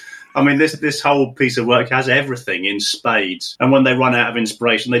toss. I mean, this whole piece of work has everything in spades. And when they run out of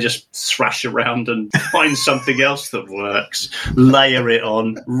inspiration, they just thrash around and find something else that works, layer it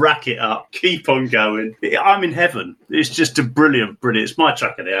on, rack it up, keep on going. I'm in heaven. It's just a brilliant. It's my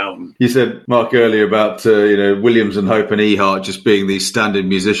track of the album. You said, Mark, earlier about Williams and Hope and Ehart just being these standard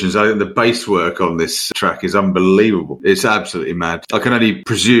musicians. I think the bass work on this track is unbelievable. It's absolutely mad. I can only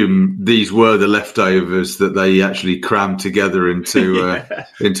presume these were the leftovers that they actually crammed together into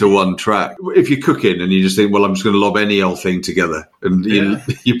one track. If you're cooking and you just think, well, I'm just going to lob any old thing together, and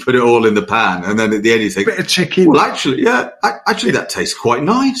you put it all in the pan, and then at the end you think, bit of chicken. Well, actually that tastes quite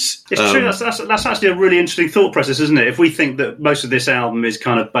nice. It's true. That's actually a really interesting thought process, isn't it? If we think that most of this album is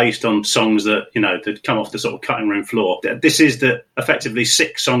kind of based on songs that that come off the sort of cutting room floor, this is effectively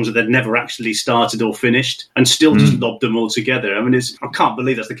 6 songs that they'd never actually started or finished, and still just lobbed them all together. I mean, I can't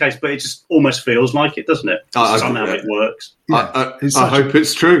believe that's the case, but it just almost feels like it, doesn't it? Somehow it works. I hope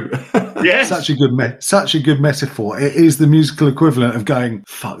it's true. Yeah, such a good metaphor. It is the musical equivalent of going,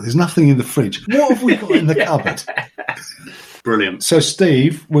 fuck, there's nothing in the fridge. What have we got in the cupboard? Brilliant. So,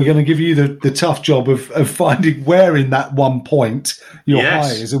 Steve, we're going to give you the tough job of finding where in that one point your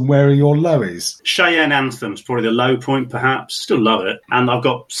high is and where your low is. Cheyenne Anthem's probably the low point, perhaps. Still love it. And I've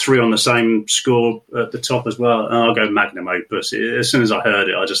got 3 on the same score at the top as well. And I'll go Magnum Opus. As soon as I heard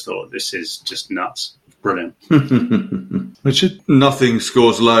it, I just thought, this is just nuts. Brilliant. Richard? Nothing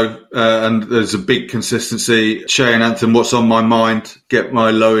scores low, and there's a big consistency. Cheyenne Anthem, What's on My Mind, get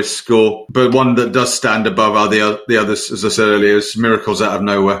my lowest score. But one that does stand above are the others, as I said earlier, is Miracles Out of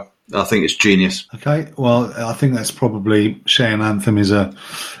Nowhere. I think it's genius. Okay, well, I think that's probably Cheyenne Anthem is a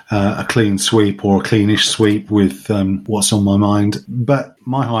clean sweep or a cleanish sweep with What's on My Mind. But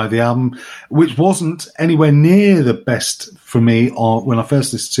my high of the album, which wasn't anywhere near the best for me when I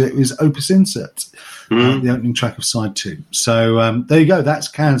first listened to it, was Opus Insert. The opening track of side 2. So there you go. That's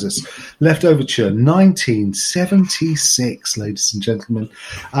Kansas. Leftoverture, 1976, ladies and gentlemen.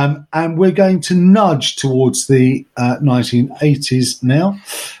 And we're going to nudge towards the 1980s now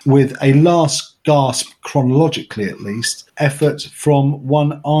with a last gasp, chronologically at least, effort from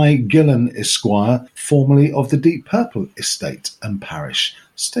One Eye Gillan Esquire, formerly of the Deep Purple estate and parish.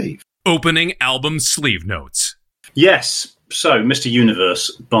 Steve. Opening album sleeve notes. Yes. So, Mr.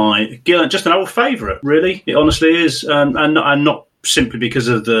 Universe by Gillan, just an old favourite, really. It honestly is, and not simply because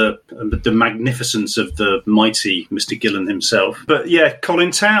of the magnificence of the mighty Mr. Gillan himself. But yeah, Colin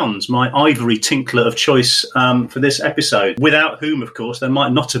Towns, my ivory tinkler of choice for this episode, without whom, of course, there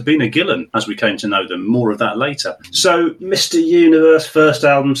might not have been a Gillan as we came to know them. More of that later. So, Mr. Universe, first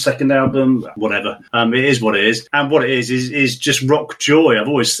album, second album, whatever. It is what it is. And what it is just rock joy. I've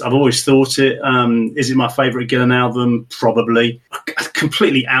always thought it. Is it my favourite Gillan album? Probably.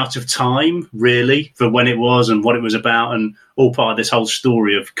 Completely out of time, really, for when it was and what it was about, and all part of this whole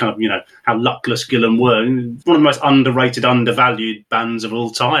story of kind of, how luckless Gillan were. One of the most underrated, undervalued bands of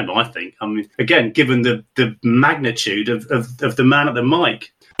all time, I think. I mean, again, given the magnitude of the man at the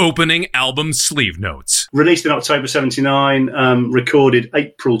mic. Opening album sleeve notes. Released in October 79, recorded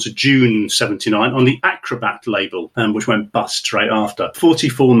April to June 79 on the Acrobat label, which went bust straight after.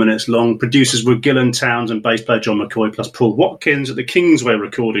 44 minutes long. Producers were Gillan, Towns and bass player John McCoy plus Paul Watkins at the Kingsway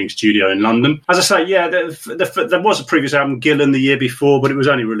recording studio in London. As I say, there was a previous album, Gillan, the year before, but it was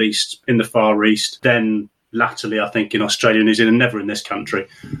only released in the Far East. Then latterly, I think, in Australia and New Zealand, never in this country.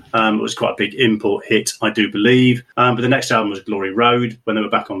 It was quite a big import hit, I do believe. But the next album was Glory Road, when they were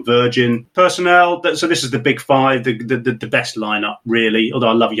back on Virgin. Personnel, so this is the big 5, the best lineup, really, although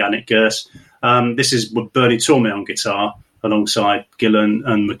I love Yannick Gers. This is Bernie Tormé on guitar, alongside Gillan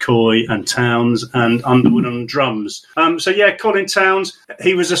and McCoy and Towns and Underwood on drums. Colin Towns,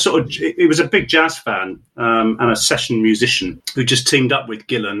 he was a big jazz fan and a session musician who just teamed up with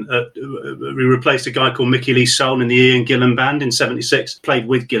Gillan. We replaced a guy called Mickey Lee Soln in the Ian Gillan band in 76, played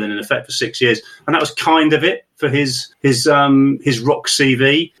with Gillan in effect for 6 years, and that was kind of it for his rock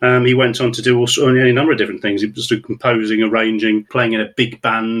CV. He went on to do a number of different things. He was composing, arranging, playing in a big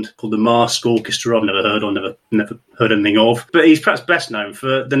band called the Masque Orchestra. I've never heard or never heard anything of. But he's perhaps best known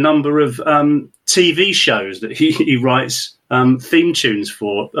for the number of TV shows that he writes theme tunes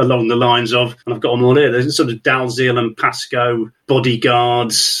for, along the lines of, and I've got them all here, there's sort of Dalziel and Pascoe,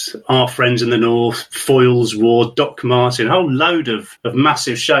 Bodyguards, Our Friends in the North, Foyle's War, Doc Martin, a whole load of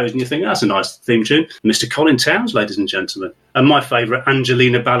massive shows, and you think, that's a nice theme tune. Mr. Colin Towns, ladies and gentlemen. And my favourite,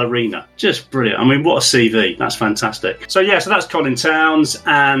 Angelina Ballerina. Just brilliant. I mean, what a CV. That's fantastic. So that's Colin Towns,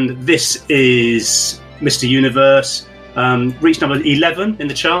 and this is Mr. Universe. Reached number 11 in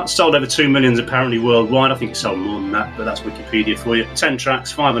the charts, sold over 2 million apparently worldwide. I think it sold more than that, but that's Wikipedia for you. 10 tracks,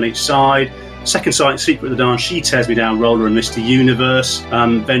 5 on each side. Second side, Secret of the Dance, She Tears Me Down, Roller and Mr. Universe.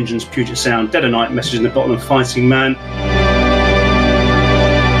 Vengeance, Puget Sound, Dead of Night, Message in the Bottom, and Fighting Man.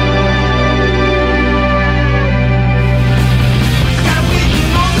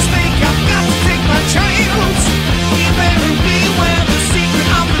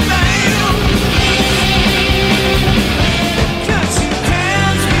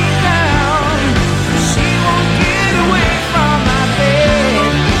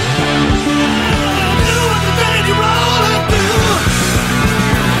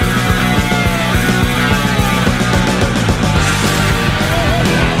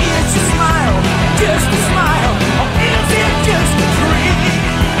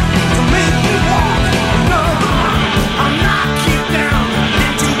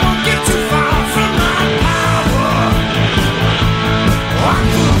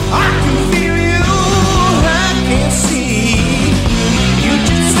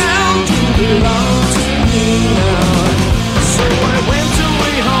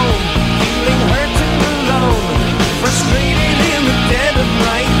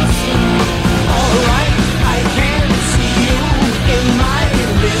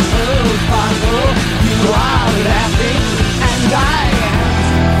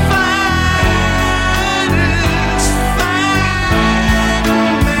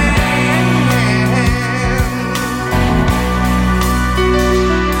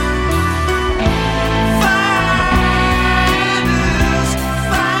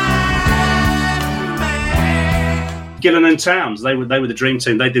 Gillan and Towns, they were the dream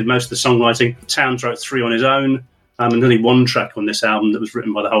team. They did most of the songwriting. Towns wrote 3 on his own, and only 1 track on this album that was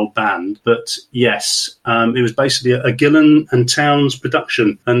written by the whole band. But yes, it was basically a Gillan and Towns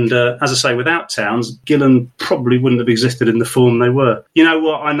production. And as I say, without Towns, Gillan probably wouldn't have existed in the form they were. You know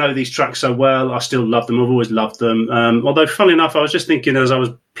what? I know these tracks so well. I still love them. I've always loved them. Although, funnily enough, I was just thinking as I was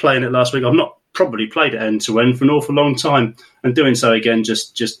playing it last week, I've not probably played it end to end for an awful long time, and doing so again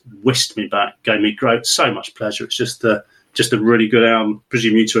just whisked me back, gave me so much pleasure. It's just a really good album.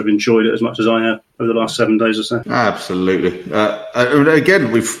 Presume you two have enjoyed it as much as I have over the last 7 days or so. Absolutely.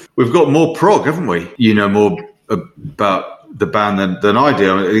 Again, we've got more prog, haven't we? You know more about the band than I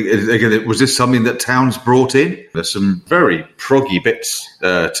do. Again, was this something that Towns brought in? There's some very proggy bits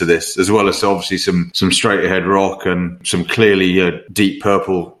to this, as well as obviously some straight ahead rock and some clearly Deep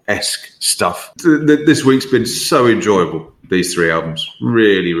Purple-esque stuff. This week's been so enjoyable. These 3 albums.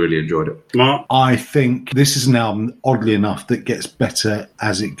 Really, really enjoyed it. Mark? I think this is an album, oddly enough, that gets better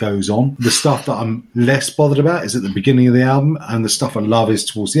as it goes on. The stuff that I'm less bothered about is at the beginning of the album, and the stuff I love is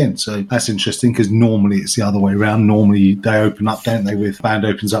towards the end. So that's interesting, because normally it's the other way around. Normally they open up, don't they, with band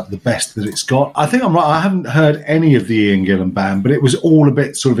opens up the best that it's got. I think I'm right. I haven't heard any of the Ian Gillan band, but it was all a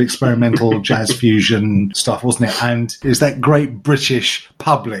bit sort of experimental jazz fusion stuff, wasn't it? And it's that great British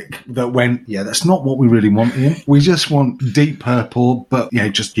public that went, yeah, that's not what we really want, Ian. We just want Deep Purple, but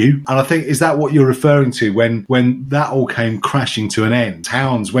just you. And I think, is that what you're referring to when that all came crashing to an end?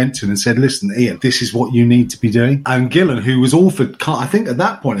 Towns went to him and said, listen, Ian, this is what you need to be doing. And Gillan, who was all for, I think at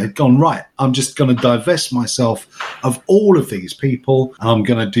that point had gone, right, I'm just going to divest myself of all of these people, and I'm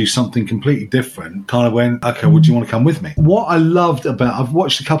going to do something completely different. Kind of went, okay, well, do you want to come with me? What I loved about, I've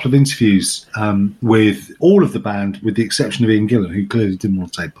watched a couple of interviews with all of the band, with the exception of Ian Gillan, who clearly didn't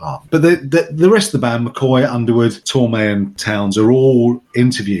want to take part. But the rest of the band, McCoy, Underwood, Tormey and Towns, are all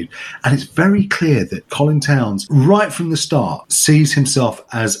interviewed. And it's very clear that Colin Towns, right from the start, sees himself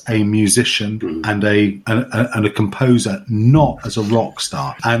as a musician and a composer, not as a rock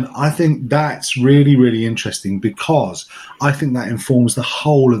star. And I think that's really, really interesting, because I think that informs the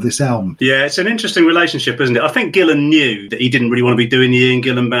whole of this album. Yeah, it's an interesting relationship, isn't it? I think Gillan knew that he didn't really want to be doing the Ian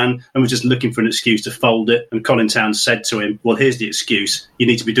Gillan band and was just looking for an excuse to fold it. And Colin Towns said to him, well, here's the excuse. You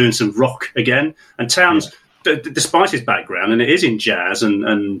need to be doing some rock again. And Towns... Yeah. Despite his background, and it is in jazz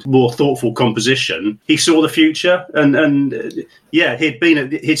and more thoughtful composition, he saw the future, and he'd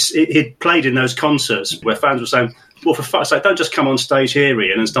played in those concerts where fans were saying, well, for fuck's sake, don't just come on stage here,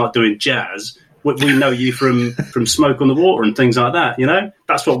 Ian, and start doing jazz. We know you from Smoke on the Water and things like that,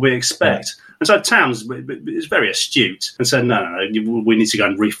 That's what we expect. And so Towns is very astute and said, no, we need to go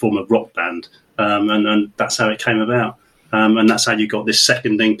and reform a rock band, and that's how it came about. and that's how you got this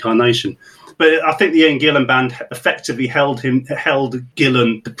second incarnation. But I think the Ian Gillan band effectively held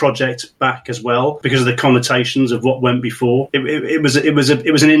Gillan, the project, back as well because of the connotations of what went before. It was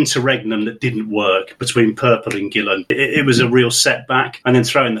an interregnum that didn't work between Purple and Gillan. It was a real setback, and then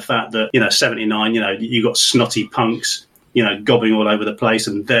throw in the fact that 79, you got snotty punks, gobbing all over the place,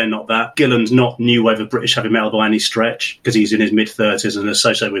 and they're not that. Gillan's not new wave of British heavy metal by any stretch, because he's in his mid-30s and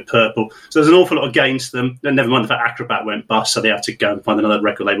associated with Purple. So there's an awful lot against them. And never mind the fact Acrobat went bust, so they had to go and find another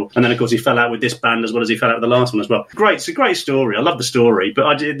record label. And then, of course, he fell out with this band as well as he fell out with the last one as well. Great, it's a great story. I love the story,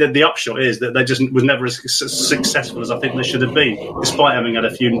 but the upshot is that they just was never as successful as I think they should have been, despite having had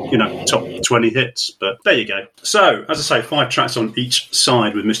a few, top 20 hits. But there you go. So, as I say, 5 tracks on each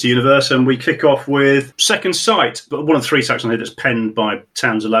side with Mr. Universe, and we kick off with Second Sight, but one of the 3 tracks on here that's penned by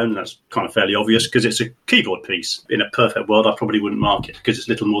Towns alone. That's kind of fairly obvious because it's a keyboard piece. In a perfect world, I probably wouldn't mark it because it's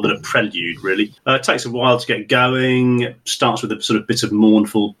little more than a prelude, really. It takes a while to get going. It starts with a sort of bit of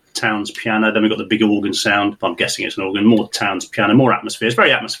mournful Towns piano, then we've got the big organ sound. I'm guessing it's an organ, more Towns piano, more atmosphere. It's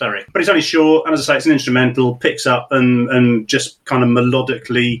very atmospheric, but it's only short, and as I say, it's an instrumental, picks up and just kind of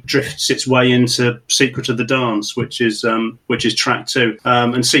melodically drifts its way into Secret of the Dance, which is track 2.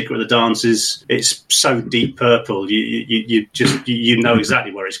 And Secret of the Dance it's so Deep Purple, you know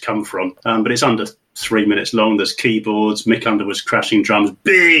exactly where it's come from, but it's under 3 minutes long. There's keyboards, Mick Underwood's crashing drums,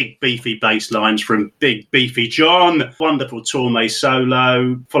 big beefy bass lines from big beefy Jon, wonderful Torme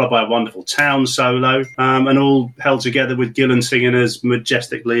solo, followed by a wonderful Towns solo, and all held together with Gillan singing as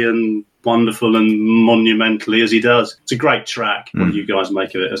majestically and wonderful and monumentally as he does. It's a great track. What do you guys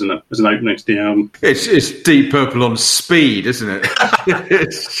make of it as an opening to the album? It's Deep Purple on speed, isn't it?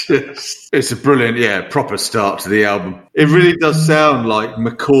 It's a brilliant, proper start to the album. It really does sound like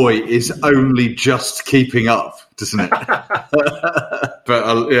McCoy is only just keeping up, doesn't it? But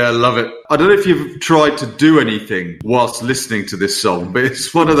I love it. I don't know if you've tried to do anything whilst listening to this song, but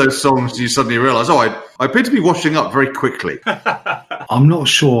it's one of those songs you suddenly realise, I appear to be washing up very quickly. I'm not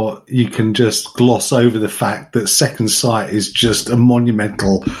sure you can just gloss over the fact that Second Sight is just a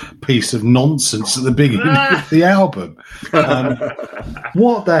monumental piece of nonsense at the beginning of the album.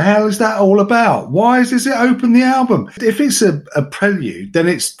 What the hell is that all about? Why does it open the album? If it's a prelude, then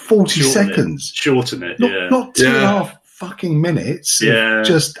it's 40 seconds. Shorten it, Not 2.5 fucking minutes.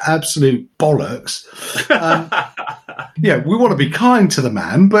 Just absolute bollocks. We want to be kind to the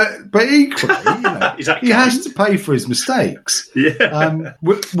man, but equally, he has to pay for his mistakes.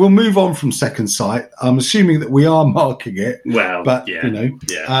 We'll move on from Second Sight. I'm assuming that we are marking it. Well, but fair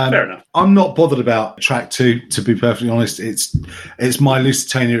enough. I'm not bothered about track 2. To be perfectly honest, it's my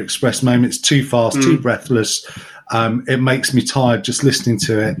Lusitania Express moment. It's too fast, too breathless. It makes me tired just listening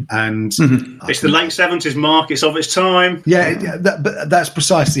to it, and it's the late 70s, Mark. It's of its time. But that's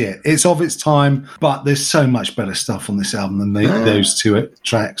precisely it. It's of its time, but there's so much better stuff on this album than those 2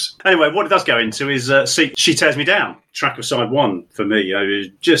 tracks. Anyway, what it does go into is She Tears Me Down, track of side 1 for me. It was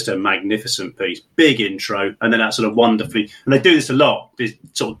just a magnificent piece, big intro, and then that sort of wonderfully, and they do this a lot, these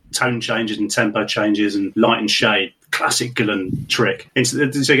sort of tone changes and tempo changes and light and shade. Classic Gillan trick. So you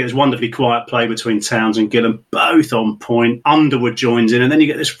get this wonderfully quiet play between Towns and Gillan, both on point. Underwood joins in, and then you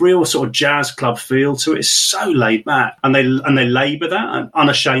get this real sort of jazz club feel to it. It's so laid back, and they labour that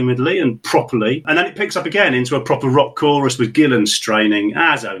unashamedly and properly. And then it picks up again into a proper rock chorus with Gillan straining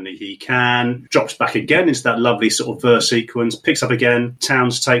as only he can. Drops back again into that lovely sort of verse sequence. Picks up again.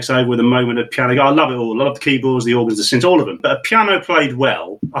 Towns takes over with a moment of piano. I love it all. I love the keyboards, the organs, the synths, all of them. But a piano played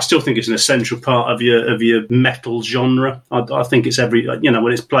well, I still think it's an essential part of your metal genre. I think it's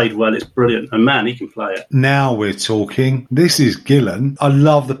when it's played well, it's brilliant. And man, he can play it. Now we're talking. This is Gillan. I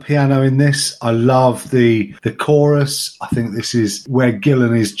love the piano in this. I love the chorus. I think this is where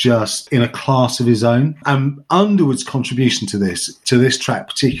Gillan is just in a class of his own. And Underwood's contribution to this track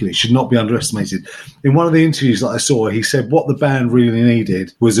particularly, should not be underestimated. In one of the interviews that I saw, he said what the band really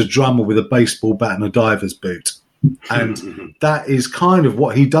needed was a drummer with a baseball bat and a diver's boot. And that is kind of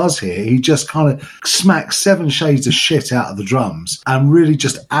what he does here. He just kind of smacks 7 shades of shit out of the drums and really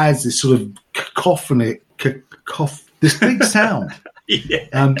just adds this sort of this big sound to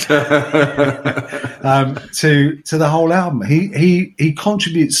the whole album. He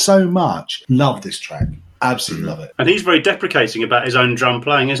contributes so much. Love this track. Absolutely love it. And he's very deprecating about his own drum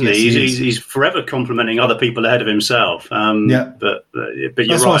playing, isn't he? He's forever complimenting other people ahead of himself. But you're That's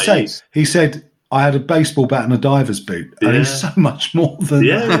right. What I say. He said, I had a baseball bat and a diver's boot. And he's so much more than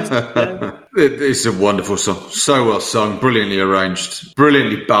that. It's a wonderful song. So well sung, brilliantly arranged,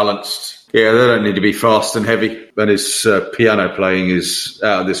 brilliantly balanced. Yeah, they don't need to be fast and heavy. And his piano playing is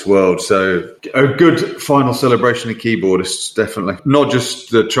out of this world. So a good final celebration of keyboardists, definitely. Not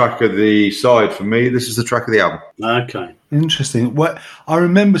just the track of the side for me. This is the track of the album. Okay. Interesting. Well, I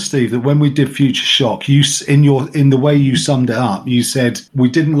remember, Steve, that when we did Future Shock, you in the way you summed it up, you said we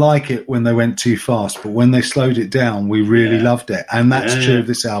didn't like it when they went too fast, but when they slowed it down, we really loved it, and that's true of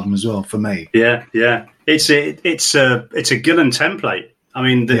this album as well for me. Yeah. It's a Gillan template. I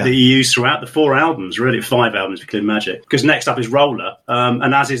mean, that he used throughout the 4 albums, really 5 albums, including Magic. Because next up is Roller,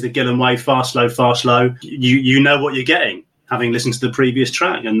 and as is the Gillan way, fast, slow. You know what you're getting, having listened to the previous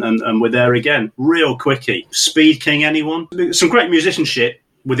track, and we're there again. Real quickie. Speed King, anyone? Some great musicianship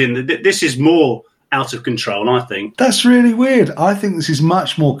within this is more out of control, I think. That's really weird. I think this is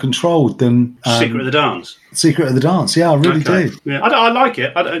much more controlled than Secret of the Dance. Secret of the Dance, yeah, I really do. Yeah, I like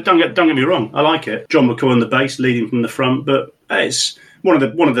it. Don't get me wrong, I like it. John McCoy on the bass, leading from the front, but it's one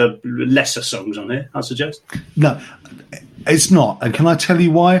of the lesser songs on here, I suggest. No, it's not. And can I tell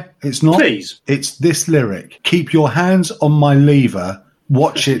you why it's not? Please. It's this lyric. Keep your hands on my lever.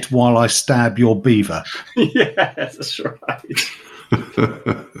 Watch it while I stab your beaver. Yeah, that's right.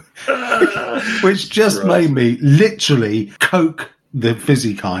 Which just made me literally Coke, the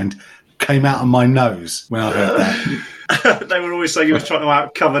fizzy kind, came out of my nose when I heard that. They were always saying he was trying to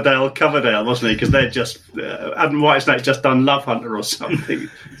out Coverdale, wasn't he? Because they're just hadn't Whitesnake just done Love Hunter or something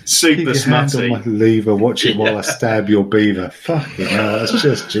super Keep your smutty. hand on my lever, watch it while I stab your beaver. Fucking hell, that's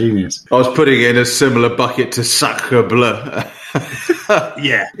just genius. I was putting it in a similar bucket to Sacre Bleu.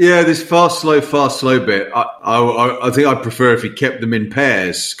 Yeah, this fast, slow bit. I think I'd prefer if he kept them in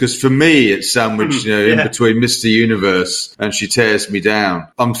pairs, because for me it's sandwiched, in between Mr. Universe and She Tears Me Down.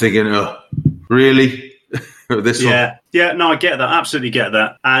 I'm thinking, really? This one? Yeah, no, I get that, absolutely get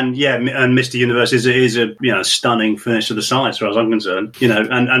that, and and Mr. Universe is a stunning finish to the side as far as I'm concerned,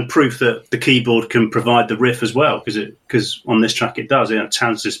 and proof that the keyboard can provide the riff as well, because on this track it does.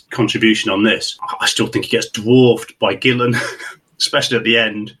 Towns' contribution on this, I still think he gets dwarfed by Gillan, especially at the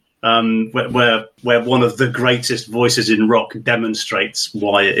end. Where one of the greatest voices in rock demonstrates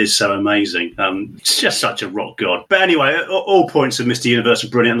why it is so amazing. It's just such a rock god. But anyway, all points of Mr. Universe are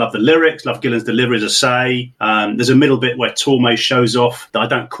brilliant. Love the lyrics, love Gillan's delivery, as I say. There's a middle bit where Torme shows off that I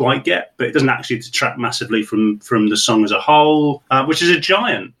don't quite get, but it doesn't actually detract massively from the song as a whole, which is a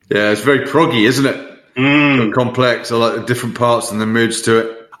giant. Yeah, it's very proggy, isn't it? Complex. I like the different parts and the moods to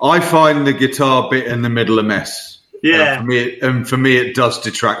it. I find the guitar bit in the middle a mess. Yeah, for me, it does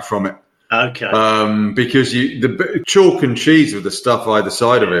detract from it. Okay, because the chalk and cheese with the stuff either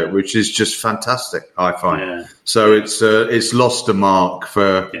side of it, which is just fantastic, I find. Yeah. So it's lost a mark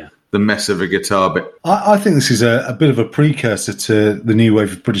for the mess of a guitar bit. I think this is a bit of a precursor to the new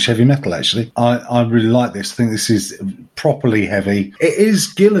wave of British heavy metal. Actually, I really like this. I think this is properly heavy. It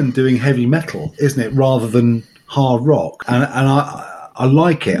is Gillan doing heavy metal, isn't it, rather than hard rock? And I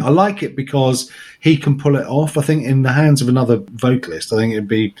like it. I like it because he can pull it off. I think in the hands of another vocalist, I think it'd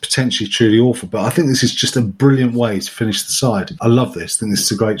be potentially truly awful. But I think this is just a brilliant way to finish the side. I love this. I think this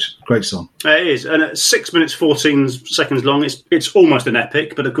is a great song. It is. And at 6 minutes, 14 seconds long, it's almost an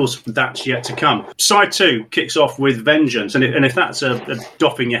epic, but of course that's yet to come. Side 2 kicks off with Vengeance. And if that's a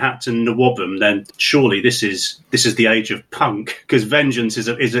doffing your hat to Nawabum, then surely this is the age of punk, because Vengeance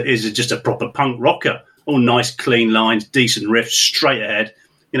is just a proper punk rocker. All nice, clean lines, decent riffs, straight ahead.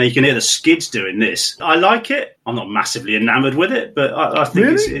 You can hear the Skids doing this. I like it. I'm not massively enamoured with it, but I think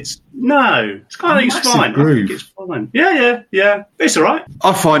really? I think it's fine. Groove. I think it's fine. Yeah. It's all right.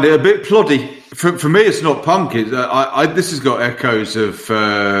 I find it a bit ploddy. For me, it's not punk. This has got echoes of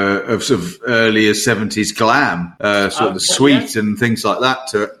sort of earlier 70s glam, sort of the Sweet and things like that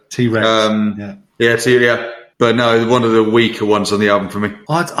to it. T-Rex. But no, one of the weaker ones on the album for me.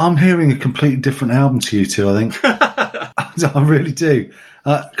 I'm hearing a completely different album to you two, I think. I really do.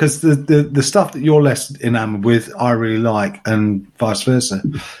 Because the stuff that you're less enamoured with, I really like, and vice versa.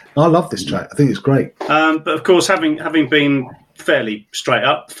 I love this track. I think it's great. But of course, having been fairly straight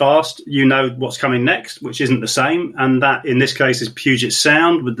up, fast, you know what's coming next, which isn't the same, and that in this case is Puget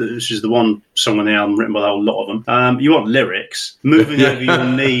Sound, which is the one song on the album written by a whole lot of them. You want lyrics. Moving over your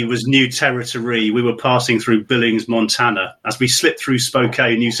knee was new territory. We were passing through Billings, Montana. As we slipped through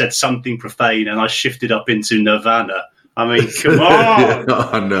Spokane, you said something profane, and I shifted up into Nirvana. I mean, come on.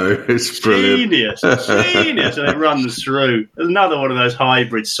 I know, it's brilliant. Genius. And it runs through. Another one of those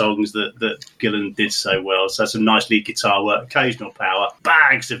hybrid songs that Gillan did so well. So some nice lead guitar work, occasional power,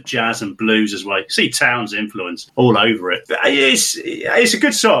 bags of jazz and blues as well. See Towns' influence all over it. It's a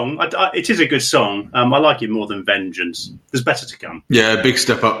good song. It is a good song. I like it more than Vengeance. There's better to come. Yeah, big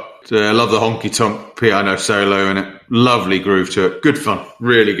step up. I love the honky-tonk piano solo in it. lovely groove to it. Good fun,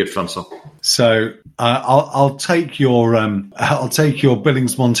 really good fun song. So I'll take your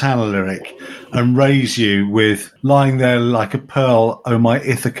Billings Montana lyric and raise you with lying there like a pearl, oh my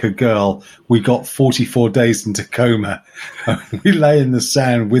Ithaca girl. We got 44 days in Tacoma. We lay in the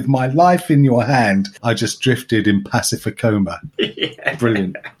sand with my life in your hand. I just drifted in Pacificoma. Yeah.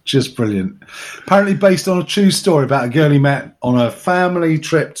 Brilliant, just brilliant. Apparently based on a true story about a girl he met on a family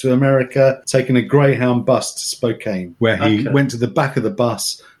trip to America, taking a Greyhound bus to Spokane, where he went to the back of the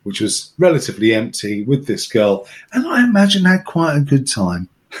bus, which was relatively empty, with this girl, and I imagine had quite a good time.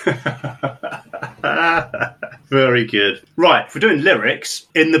 Very good. Right, if we're doing lyrics,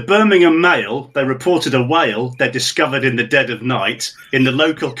 in the Birmingham Mail, they reported a whale they discovered in the dead of night. In the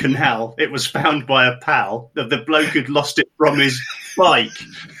local canal, it was found by a pal of the bloke who'd lost it from his bike.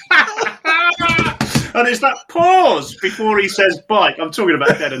 And it's that pause before he says bike. I'm talking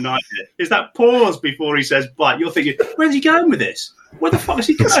about dead of night here. It's that pause before he says bike. You're thinking, where's he going with this? Where the fuck is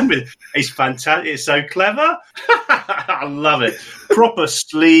he going with it? It's fantastic. It's so clever. I love it. Proper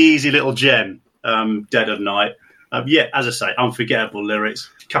sleazy little gem, dead of night. Yeah, as I say, unforgettable lyrics.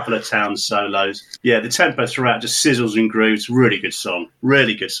 A couple of Towns solos. Yeah, the tempo throughout just sizzles and grooves. Really good song.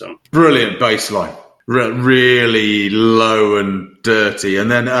 Really good song. Brilliant bass line. Really low and dirty, and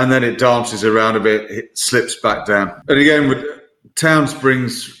then it dances around a bit, it slips back down. And again, Towns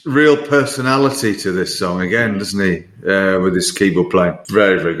brings real personality to this song again, doesn't he? With his keyboard playing,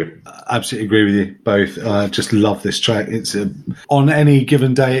 very, very good. Absolutely agree with you both. I just love this track. It's on any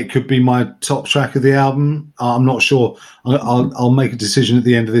given day, it could be my top track of the album. I'm not sure. I'll make a decision at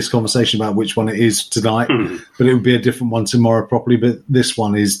the end of this conversation about which one it is tonight, but it would be a different one tomorrow probably. But this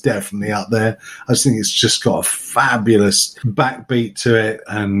one is definitely up there. I just think it's just got a fabulous backbeat to it,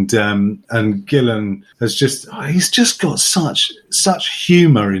 and Gillan has he's just got such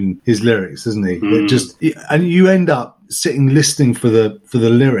humour in his lyrics, isn't he? And you end up sitting listening for the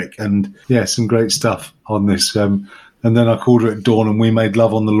lyric, and yeah, some great stuff on this. And then I called her at dawn and we made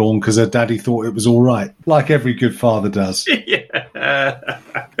love on the lawn because her daddy thought it was all right, like every good father does. Yeah,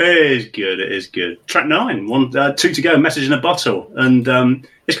 it is good. It is good. Track 9, 2 to go. Message in a bottle, and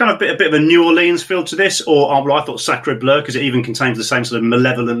it's kind of a bit of a New Orleans feel to this, or I thought Sacre Bleu, because it even contains the same sort of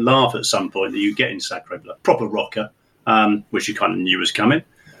malevolent laugh at some point that you get in Sacre Bleu. Proper rocker, which you kind of knew was coming.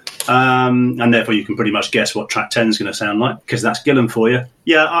 And therefore you can pretty much guess what track 10 is going to sound like, because that's Gillan for you.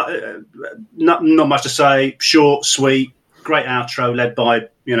 Yeah, not much to say. Short, sweet, great outro led by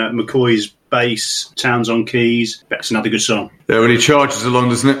McCoy's bass, Towns on keys. That's another good song. Yeah, when he charges along,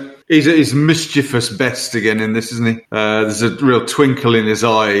 doesn't it? He's at his mischievous best again in this, isn't he? There's a real twinkle in his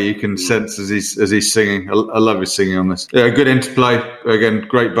eye you can sense as he's singing. I love his singing on this. Yeah, good interplay. Again,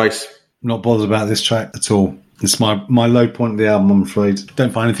 great bass. Not bothered about this track at all. It's my low point of the album, I'm afraid.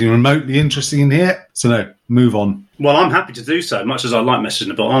 Don't find anything remotely interesting in here. So no, move on. Well, I'm happy to do so, much as I like Message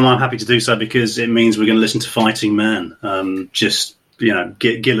in a Bottle. I'm happy to do so because it means we're going to listen to Fighting Man.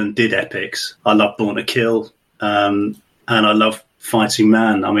 Gillan did epics. I love Born to Kill, and I love Fighting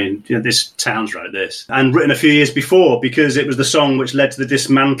Man. I mean, this Towns wrote this, and written a few years before, because it was the song which led to the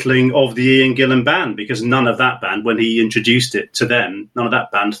dismantling of the Ian Gillan band, because none of that band, when he introduced it to them, none of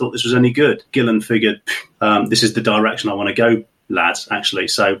that band thought this was any good. Gillan figured, this is the direction I want to go, lads, actually,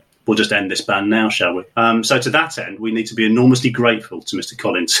 so we'll just end this band now, shall we? So to that end, we need to be enormously grateful to Mr.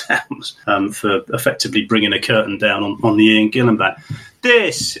 Colin Towns for effectively bringing a curtain down on the Ian Gillan band.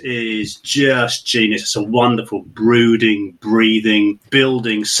 This is just genius. It's a wonderful, brooding, breathing,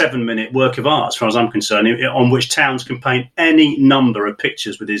 building 7-minute work of art, as far as I'm concerned, on which Towns can paint any number of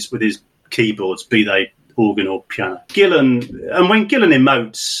pictures with his keyboards, be they organ or piano. Gillan, and when Gillan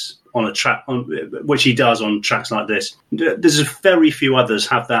emotes on a track, which he does on tracks like this, there's very few others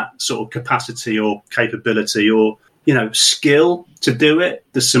have that sort of capacity or capability or skill to do it.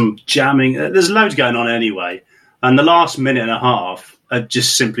 There's some jamming. There's loads going on anyway, and the last minute and a half are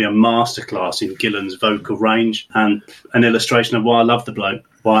just simply a masterclass in Gillan's vocal range and an illustration of why I love the bloke.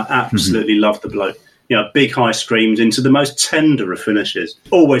 Why I absolutely love the bloke. Big high screams into the most tender of finishes.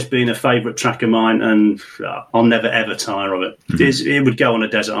 Always been a favourite track of mine, and I'll never ever tire of it. It would go on a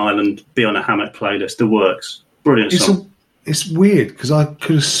desert island, be on a hammock playlist. The works. Brilliant song. It's weird because I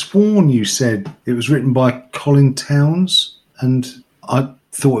could have sworn you said it was written by Colin Towns, and I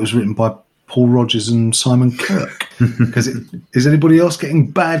thought it was written by Paul Rodgers and Simon Kirk. Because is anybody else getting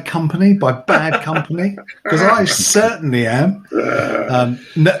bad company by bad company? Because I certainly am.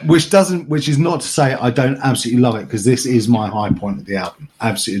 Which is not to say I don't absolutely love it, because this is my high point of the album.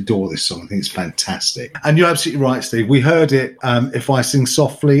 Absolutely adore this song. I think it's fantastic. And you're absolutely right, Steve. We heard it, If I Sing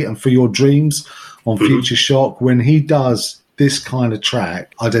Softly and For Your Dreams on Future Shock, when he does this kind of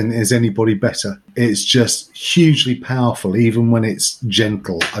track, I don't think there's anybody better. It's just hugely powerful, even when it's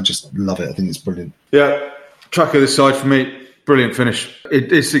gentle. I just love it. I think it's brilliant. Yeah, track of the side for me. Brilliant finish.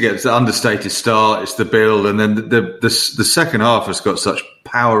 It's the understated start, it's the build, and then the second half has got such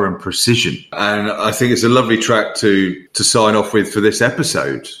power and precision. And I think it's a lovely track to sign off with for this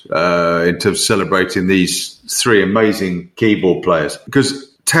episode in terms of celebrating these three amazing keyboard players. Because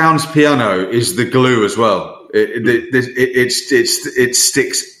Towns' piano is the glue as well. It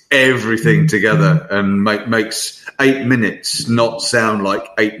sticks everything together and makes 8 minutes not sound like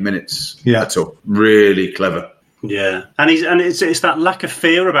 8 minutes at all. Really clever. Yeah, and it's that lack of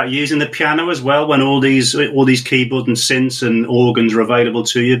fear about using the piano as well when all these keyboard and synths and organs are available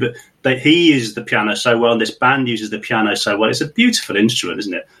to you. But he uses the piano so well, and this band uses the piano so well. It's a beautiful instrument,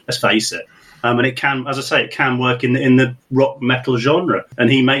 isn't it? Let's face it. And it can, as I say, it can work in the rock metal genre,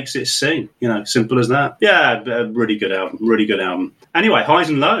 and he makes it sing. Simple as that. Yeah, a really good album. Really good album. Anyway, highs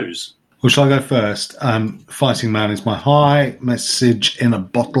and lows. Well, shall I go first? Fighting Man is my high. Message in a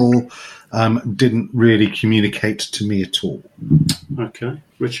Bottle didn't really communicate to me at all. Okay,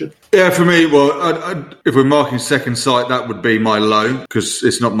 Richard? Yeah, for me, well, if we're marking Second Sight, that would be my low, because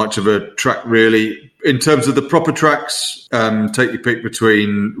it's not much of a track, really. In terms of the proper tracks, take your pick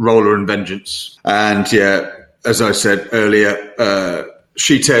between Roller and Vengeance. And, yeah, as I said earlier,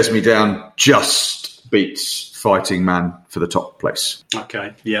 She Tears Me Down just beats Fighting Man for the top place.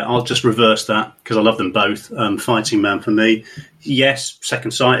 Okay, yeah, I'll just reverse that because I love them both. Fighting Man for me, yes. Second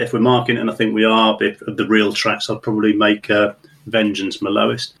Sight, if we're marking it, and I think we are, of the real tracks, I'll probably make Vengeance my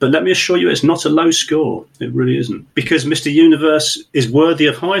lowest. But let me assure you, it's not a low score. It really isn't. Because Mr. Universe is worthy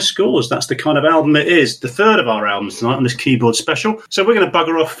of high scores. That's the kind of album it is. The third of our albums tonight on this keyboard special. So we're going to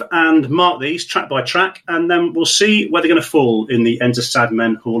bugger off and mark these track by track, and then we'll see where they're going to fall in the Enter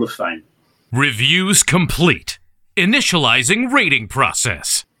Sadmen Hall of Fame. Reviews complete. Initializing rating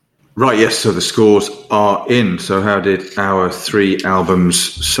process. Right, yes, so the scores are in. So how did our three albums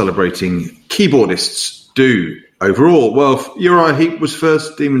celebrating keyboardists do overall? Well, Uriah Heep was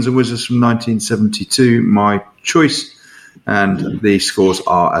first, Demons and Wizards from 1972, my choice. And the scores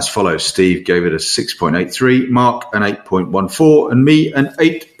are as follows. Steve gave it a 6.83, Mark an 8.14, and me an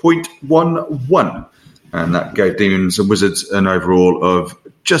 8.11. And that gave Demons and Wizards an overall of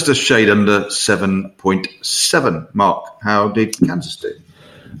just a shade under 7.7. Mark, how did Kansas do?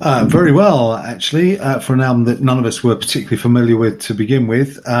 Very well, actually, for an album that none of us were particularly familiar with to begin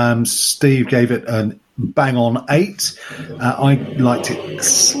with. Steve gave it a bang-on 8. I liked it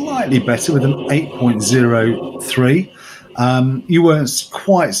slightly better with an 8.03. You weren't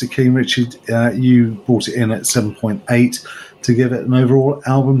quite so keen, Richard. You brought it in at 7.8 to give it an overall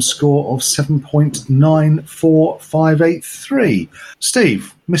album score of 7.94583.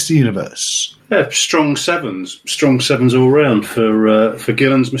 Steve, Mr. Universe. Yeah, strong sevens all round for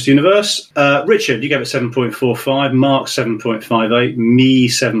Gillan's Mr. Universe. Richard, you gave it 7.45, Mark 7.58, me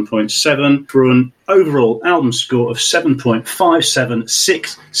 7.7 for an overall album score of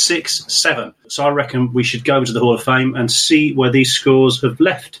 7.57667. So I reckon we should go to the Hall of Fame and see where these scores have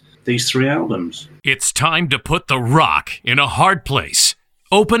left these three albums. It's time to put the rock in a hard place.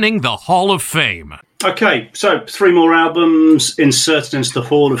 Opening the Hall of Fame. Okay, so 3 more albums inserted into the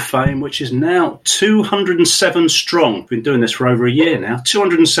Hall of Fame, which is now 207 strong. We've been doing this for over a year now.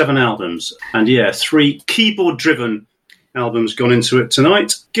 207 albums. And yeah, 3 keyboard-driven albums gone into it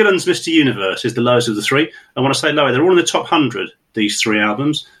tonight. Gillan's Mr. Universe is the lowest of the 3. I want to say lower. They're all in the top 100, these 3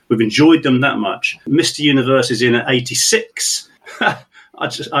 albums. We've enjoyed them that much. Mr. Universe is in at 86. I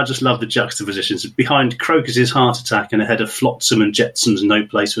just love the juxtapositions. Behind Crocus's Heart Attack and ahead of Flotsam and Jetsam's No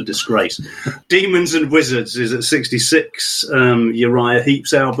Place for Disgrace. Demons and Wizards is at 66. Uriah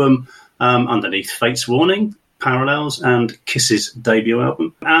Heep's album. Underneath Fate's Warning, Parallels, and Kiss's debut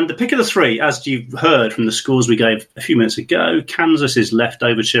album. And the pick of the 3, as you've heard from the scores we gave a few minutes ago, Kansas's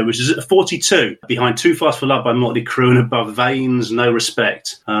Leftoverture, which is at 42. Behind Too Fast for Love by Motley Crue and above Veins, No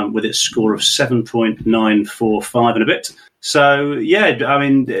Respect, with its score of 7.945 and a bit. So, yeah, I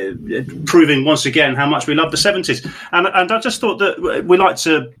mean, proving once again how much we love the 70s. And I just thought that we like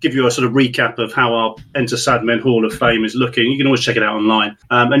to give you a sort of recap of how our Enter Sadmen Hall of Fame is looking. You can always check it out online.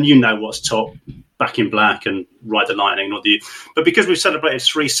 And you know what's top. Back in Black and Ride the Lightning. But because we've celebrated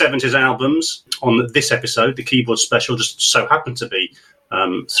 3 70s albums on this episode, the keyboard special just so happened to be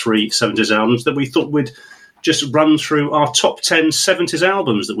 3 70s albums, that we thought we'd just run through our top 10 70s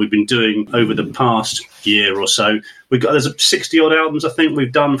albums that we've been doing over the past year or so. There's 60-odd albums, I think,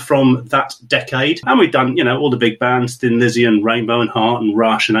 we've done from that decade. And we've done, all the big bands, Thin Lizzy and Rainbow and Heart and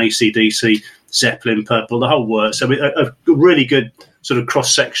Rush and AC/DC, Zeppelin, Purple, the whole works. So a really good sort of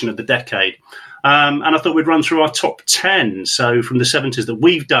cross-section of the decade. And I thought we'd run through our top 10. So from the 70s that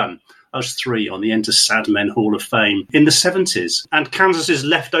we've done, us 3 on the Enter Sadmen Hall of Fame in the 70s. And Kansas's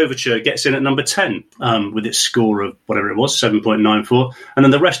Leftoverture gets in at number 10 with its score of whatever it was, 7.94. And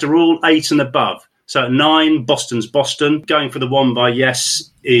then the rest are all 8 and above. So at 9, Boston's Boston. Going for the one by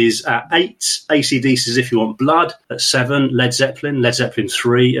Yes is at 8. AC/DC's If You Want Blood at 7. Led Zeppelin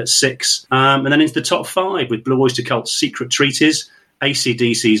 3 at 6. And then into the top 5 with Blue Oyster Cult's Secret Treaties,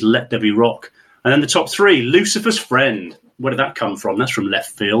 AC/DC's Let There Be Rock. And then the top 3, Lucifer's Friend. Where did that come from? That's from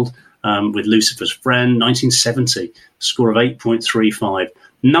left field. With Lucifer's Friend, 1970, score of 8.35.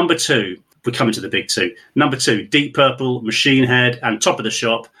 Number 2, we're coming to the big 2. Number 2, Deep Purple, Machine Head, and top of the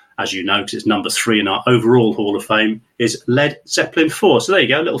shop, as you know, because it's number 3 in our overall Hall of Fame, is Led Zeppelin 4. So there you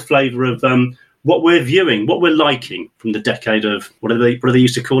go, a little flavour of what we're viewing, what we're liking from the decade of, what do they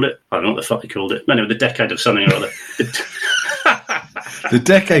used to call it? I don't know what the fuck they called it. Anyway, the decade of something or other. The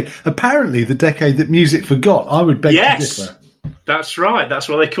decade, apparently the decade that music forgot. I would beg to differ. That's right. That's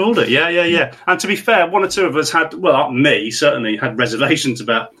what they called it. Yeah. And to be fair, one or two of us had, well, me certainly had reservations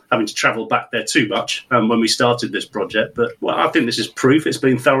about having to travel back there too much when we started this project. But I think this is proof it's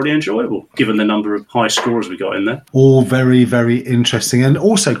been thoroughly enjoyable, given the number of high scores we got in there. All very, very interesting. And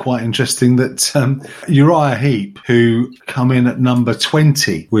also quite interesting that Uriah Heep, who come in at number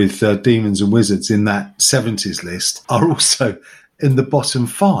 20 with Demons and Wizards in that 70s list, are also in the bottom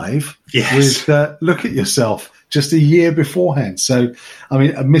 5 with Look at Yourself, just a year beforehand. So, I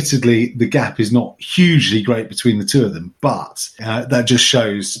mean, admittedly, the gap is not hugely great between the two of them, but that just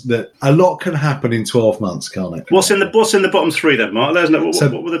shows that a lot can happen in 12 months, can't it? What's in the bottom 3 then, Mark? Let us know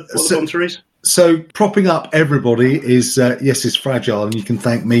what were the bottom 3s? So, propping up everybody is Yes Is Fragile, and you can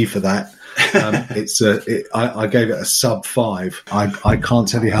thank me for that. I gave it a sub 5. I can't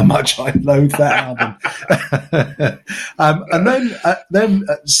tell you how much I loathe that album. And then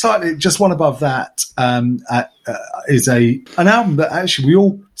slightly just one above that is an album that actually we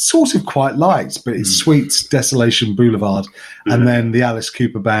all sort of quite liked, but it's Sweet's Desolation Boulevard, and then the Alice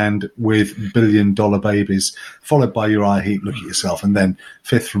Cooper Band with $1 Billion Babies, followed by Uriah Heep, Look at Yourself, and then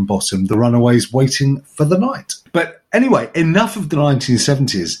 5th from bottom, The Runaways, Waiting for the Night. But anyway, enough of the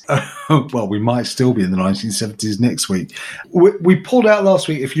 1970s. Well, we might still be in the 1970s next week. We pulled out last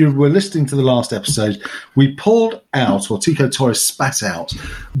week, if you were listening to the last episode, we pulled out, or Tico Torres spat out,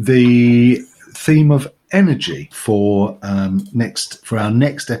 the theme of energy for our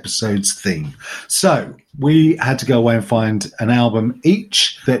next episode's theme. So we had to go away and find an album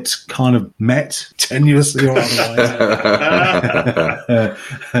each that kind of met tenuously or otherwise.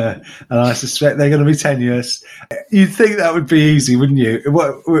 And I suspect they're going to be tenuous. You'd think that would be easy, wouldn't you?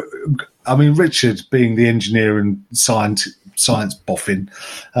 I mean, Richard, being the engineer and science boffin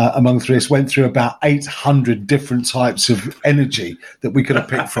among three of us, went through about 800 different types of energy that we could have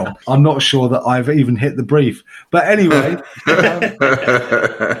picked from. I'm not sure that I've even hit the brief. But anyway,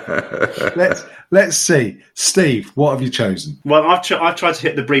 let's see. Steve, what have you chosen? Well, I've tried to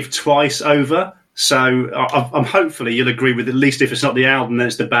hit the brief twice over, so I'm hopefully you'll agree with, at least if it's not the album, then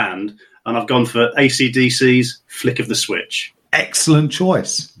it's the band. And I've gone for AC/DC's Flick of the Switch. Excellent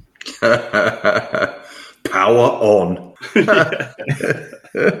choice. Power on.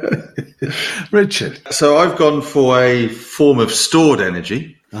 Richard. So I've gone for a form of stored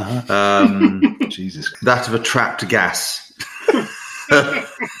energy. Jesus. That of a trapped gas.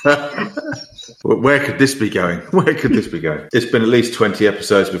 Where could this be going? It's been at least 20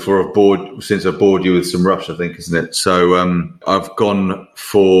 episodes since I bored you with some Rush, I think, isn't it? So I've gone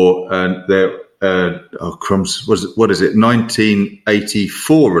for crumbs. What is it?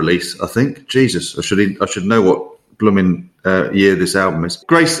 1984 release, I think. Jesus, I should know what blooming year this album is.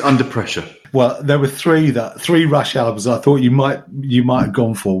 Grace Under Pressure. Well, there were three Rush albums I thought you might have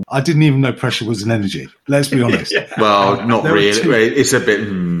gone for. I didn't even know Pressure was an energy. Let's be honest. Well, not really. It's a bit.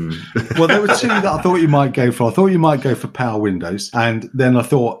 Well, there were two that I thought you might go for. I thought you might go for Power Windows, and then I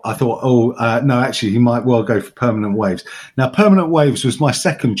thought, no, actually, you might well go for Permanent Waves. Now, Permanent Waves was my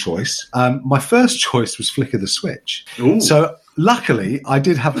second choice. My first choice was Flick of the Switch. Ooh. So luckily, I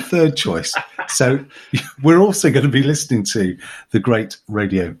did have a third choice. So we're also going to be listening to The Great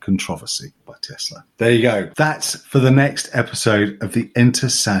Radio Controversy by Tesla. There you go. That's for the next episode of the Enter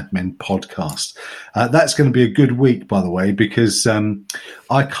Sadmen podcast. That's going to be a good week, by the way, because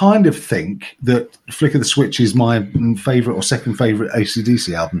I kind of think that Flick of the Switch is my favourite or second favourite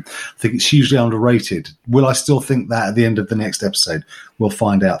AC/DC album. I think it's hugely underrated. Will I still think that at the end of the next episode? We'll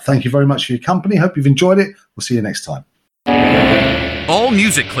find out. Thank you very much for your company. Hope you've enjoyed it. We'll see you next time. All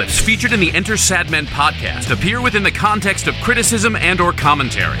music clips featured in the Enter Sadmen podcast appear within the context of criticism and/or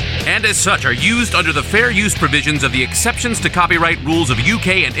commentary, and as such are used under the fair use provisions of the exceptions to copyright rules of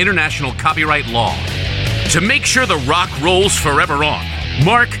UK and international copyright law. To make sure the rock rolls forever on,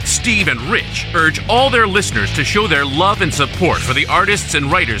 Mark, Steve, and Rich urge all their listeners to show their love and support for the artists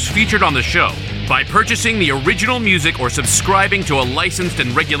and writers featured on the show by purchasing the original music or subscribing to a licensed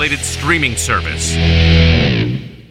and regulated streaming service.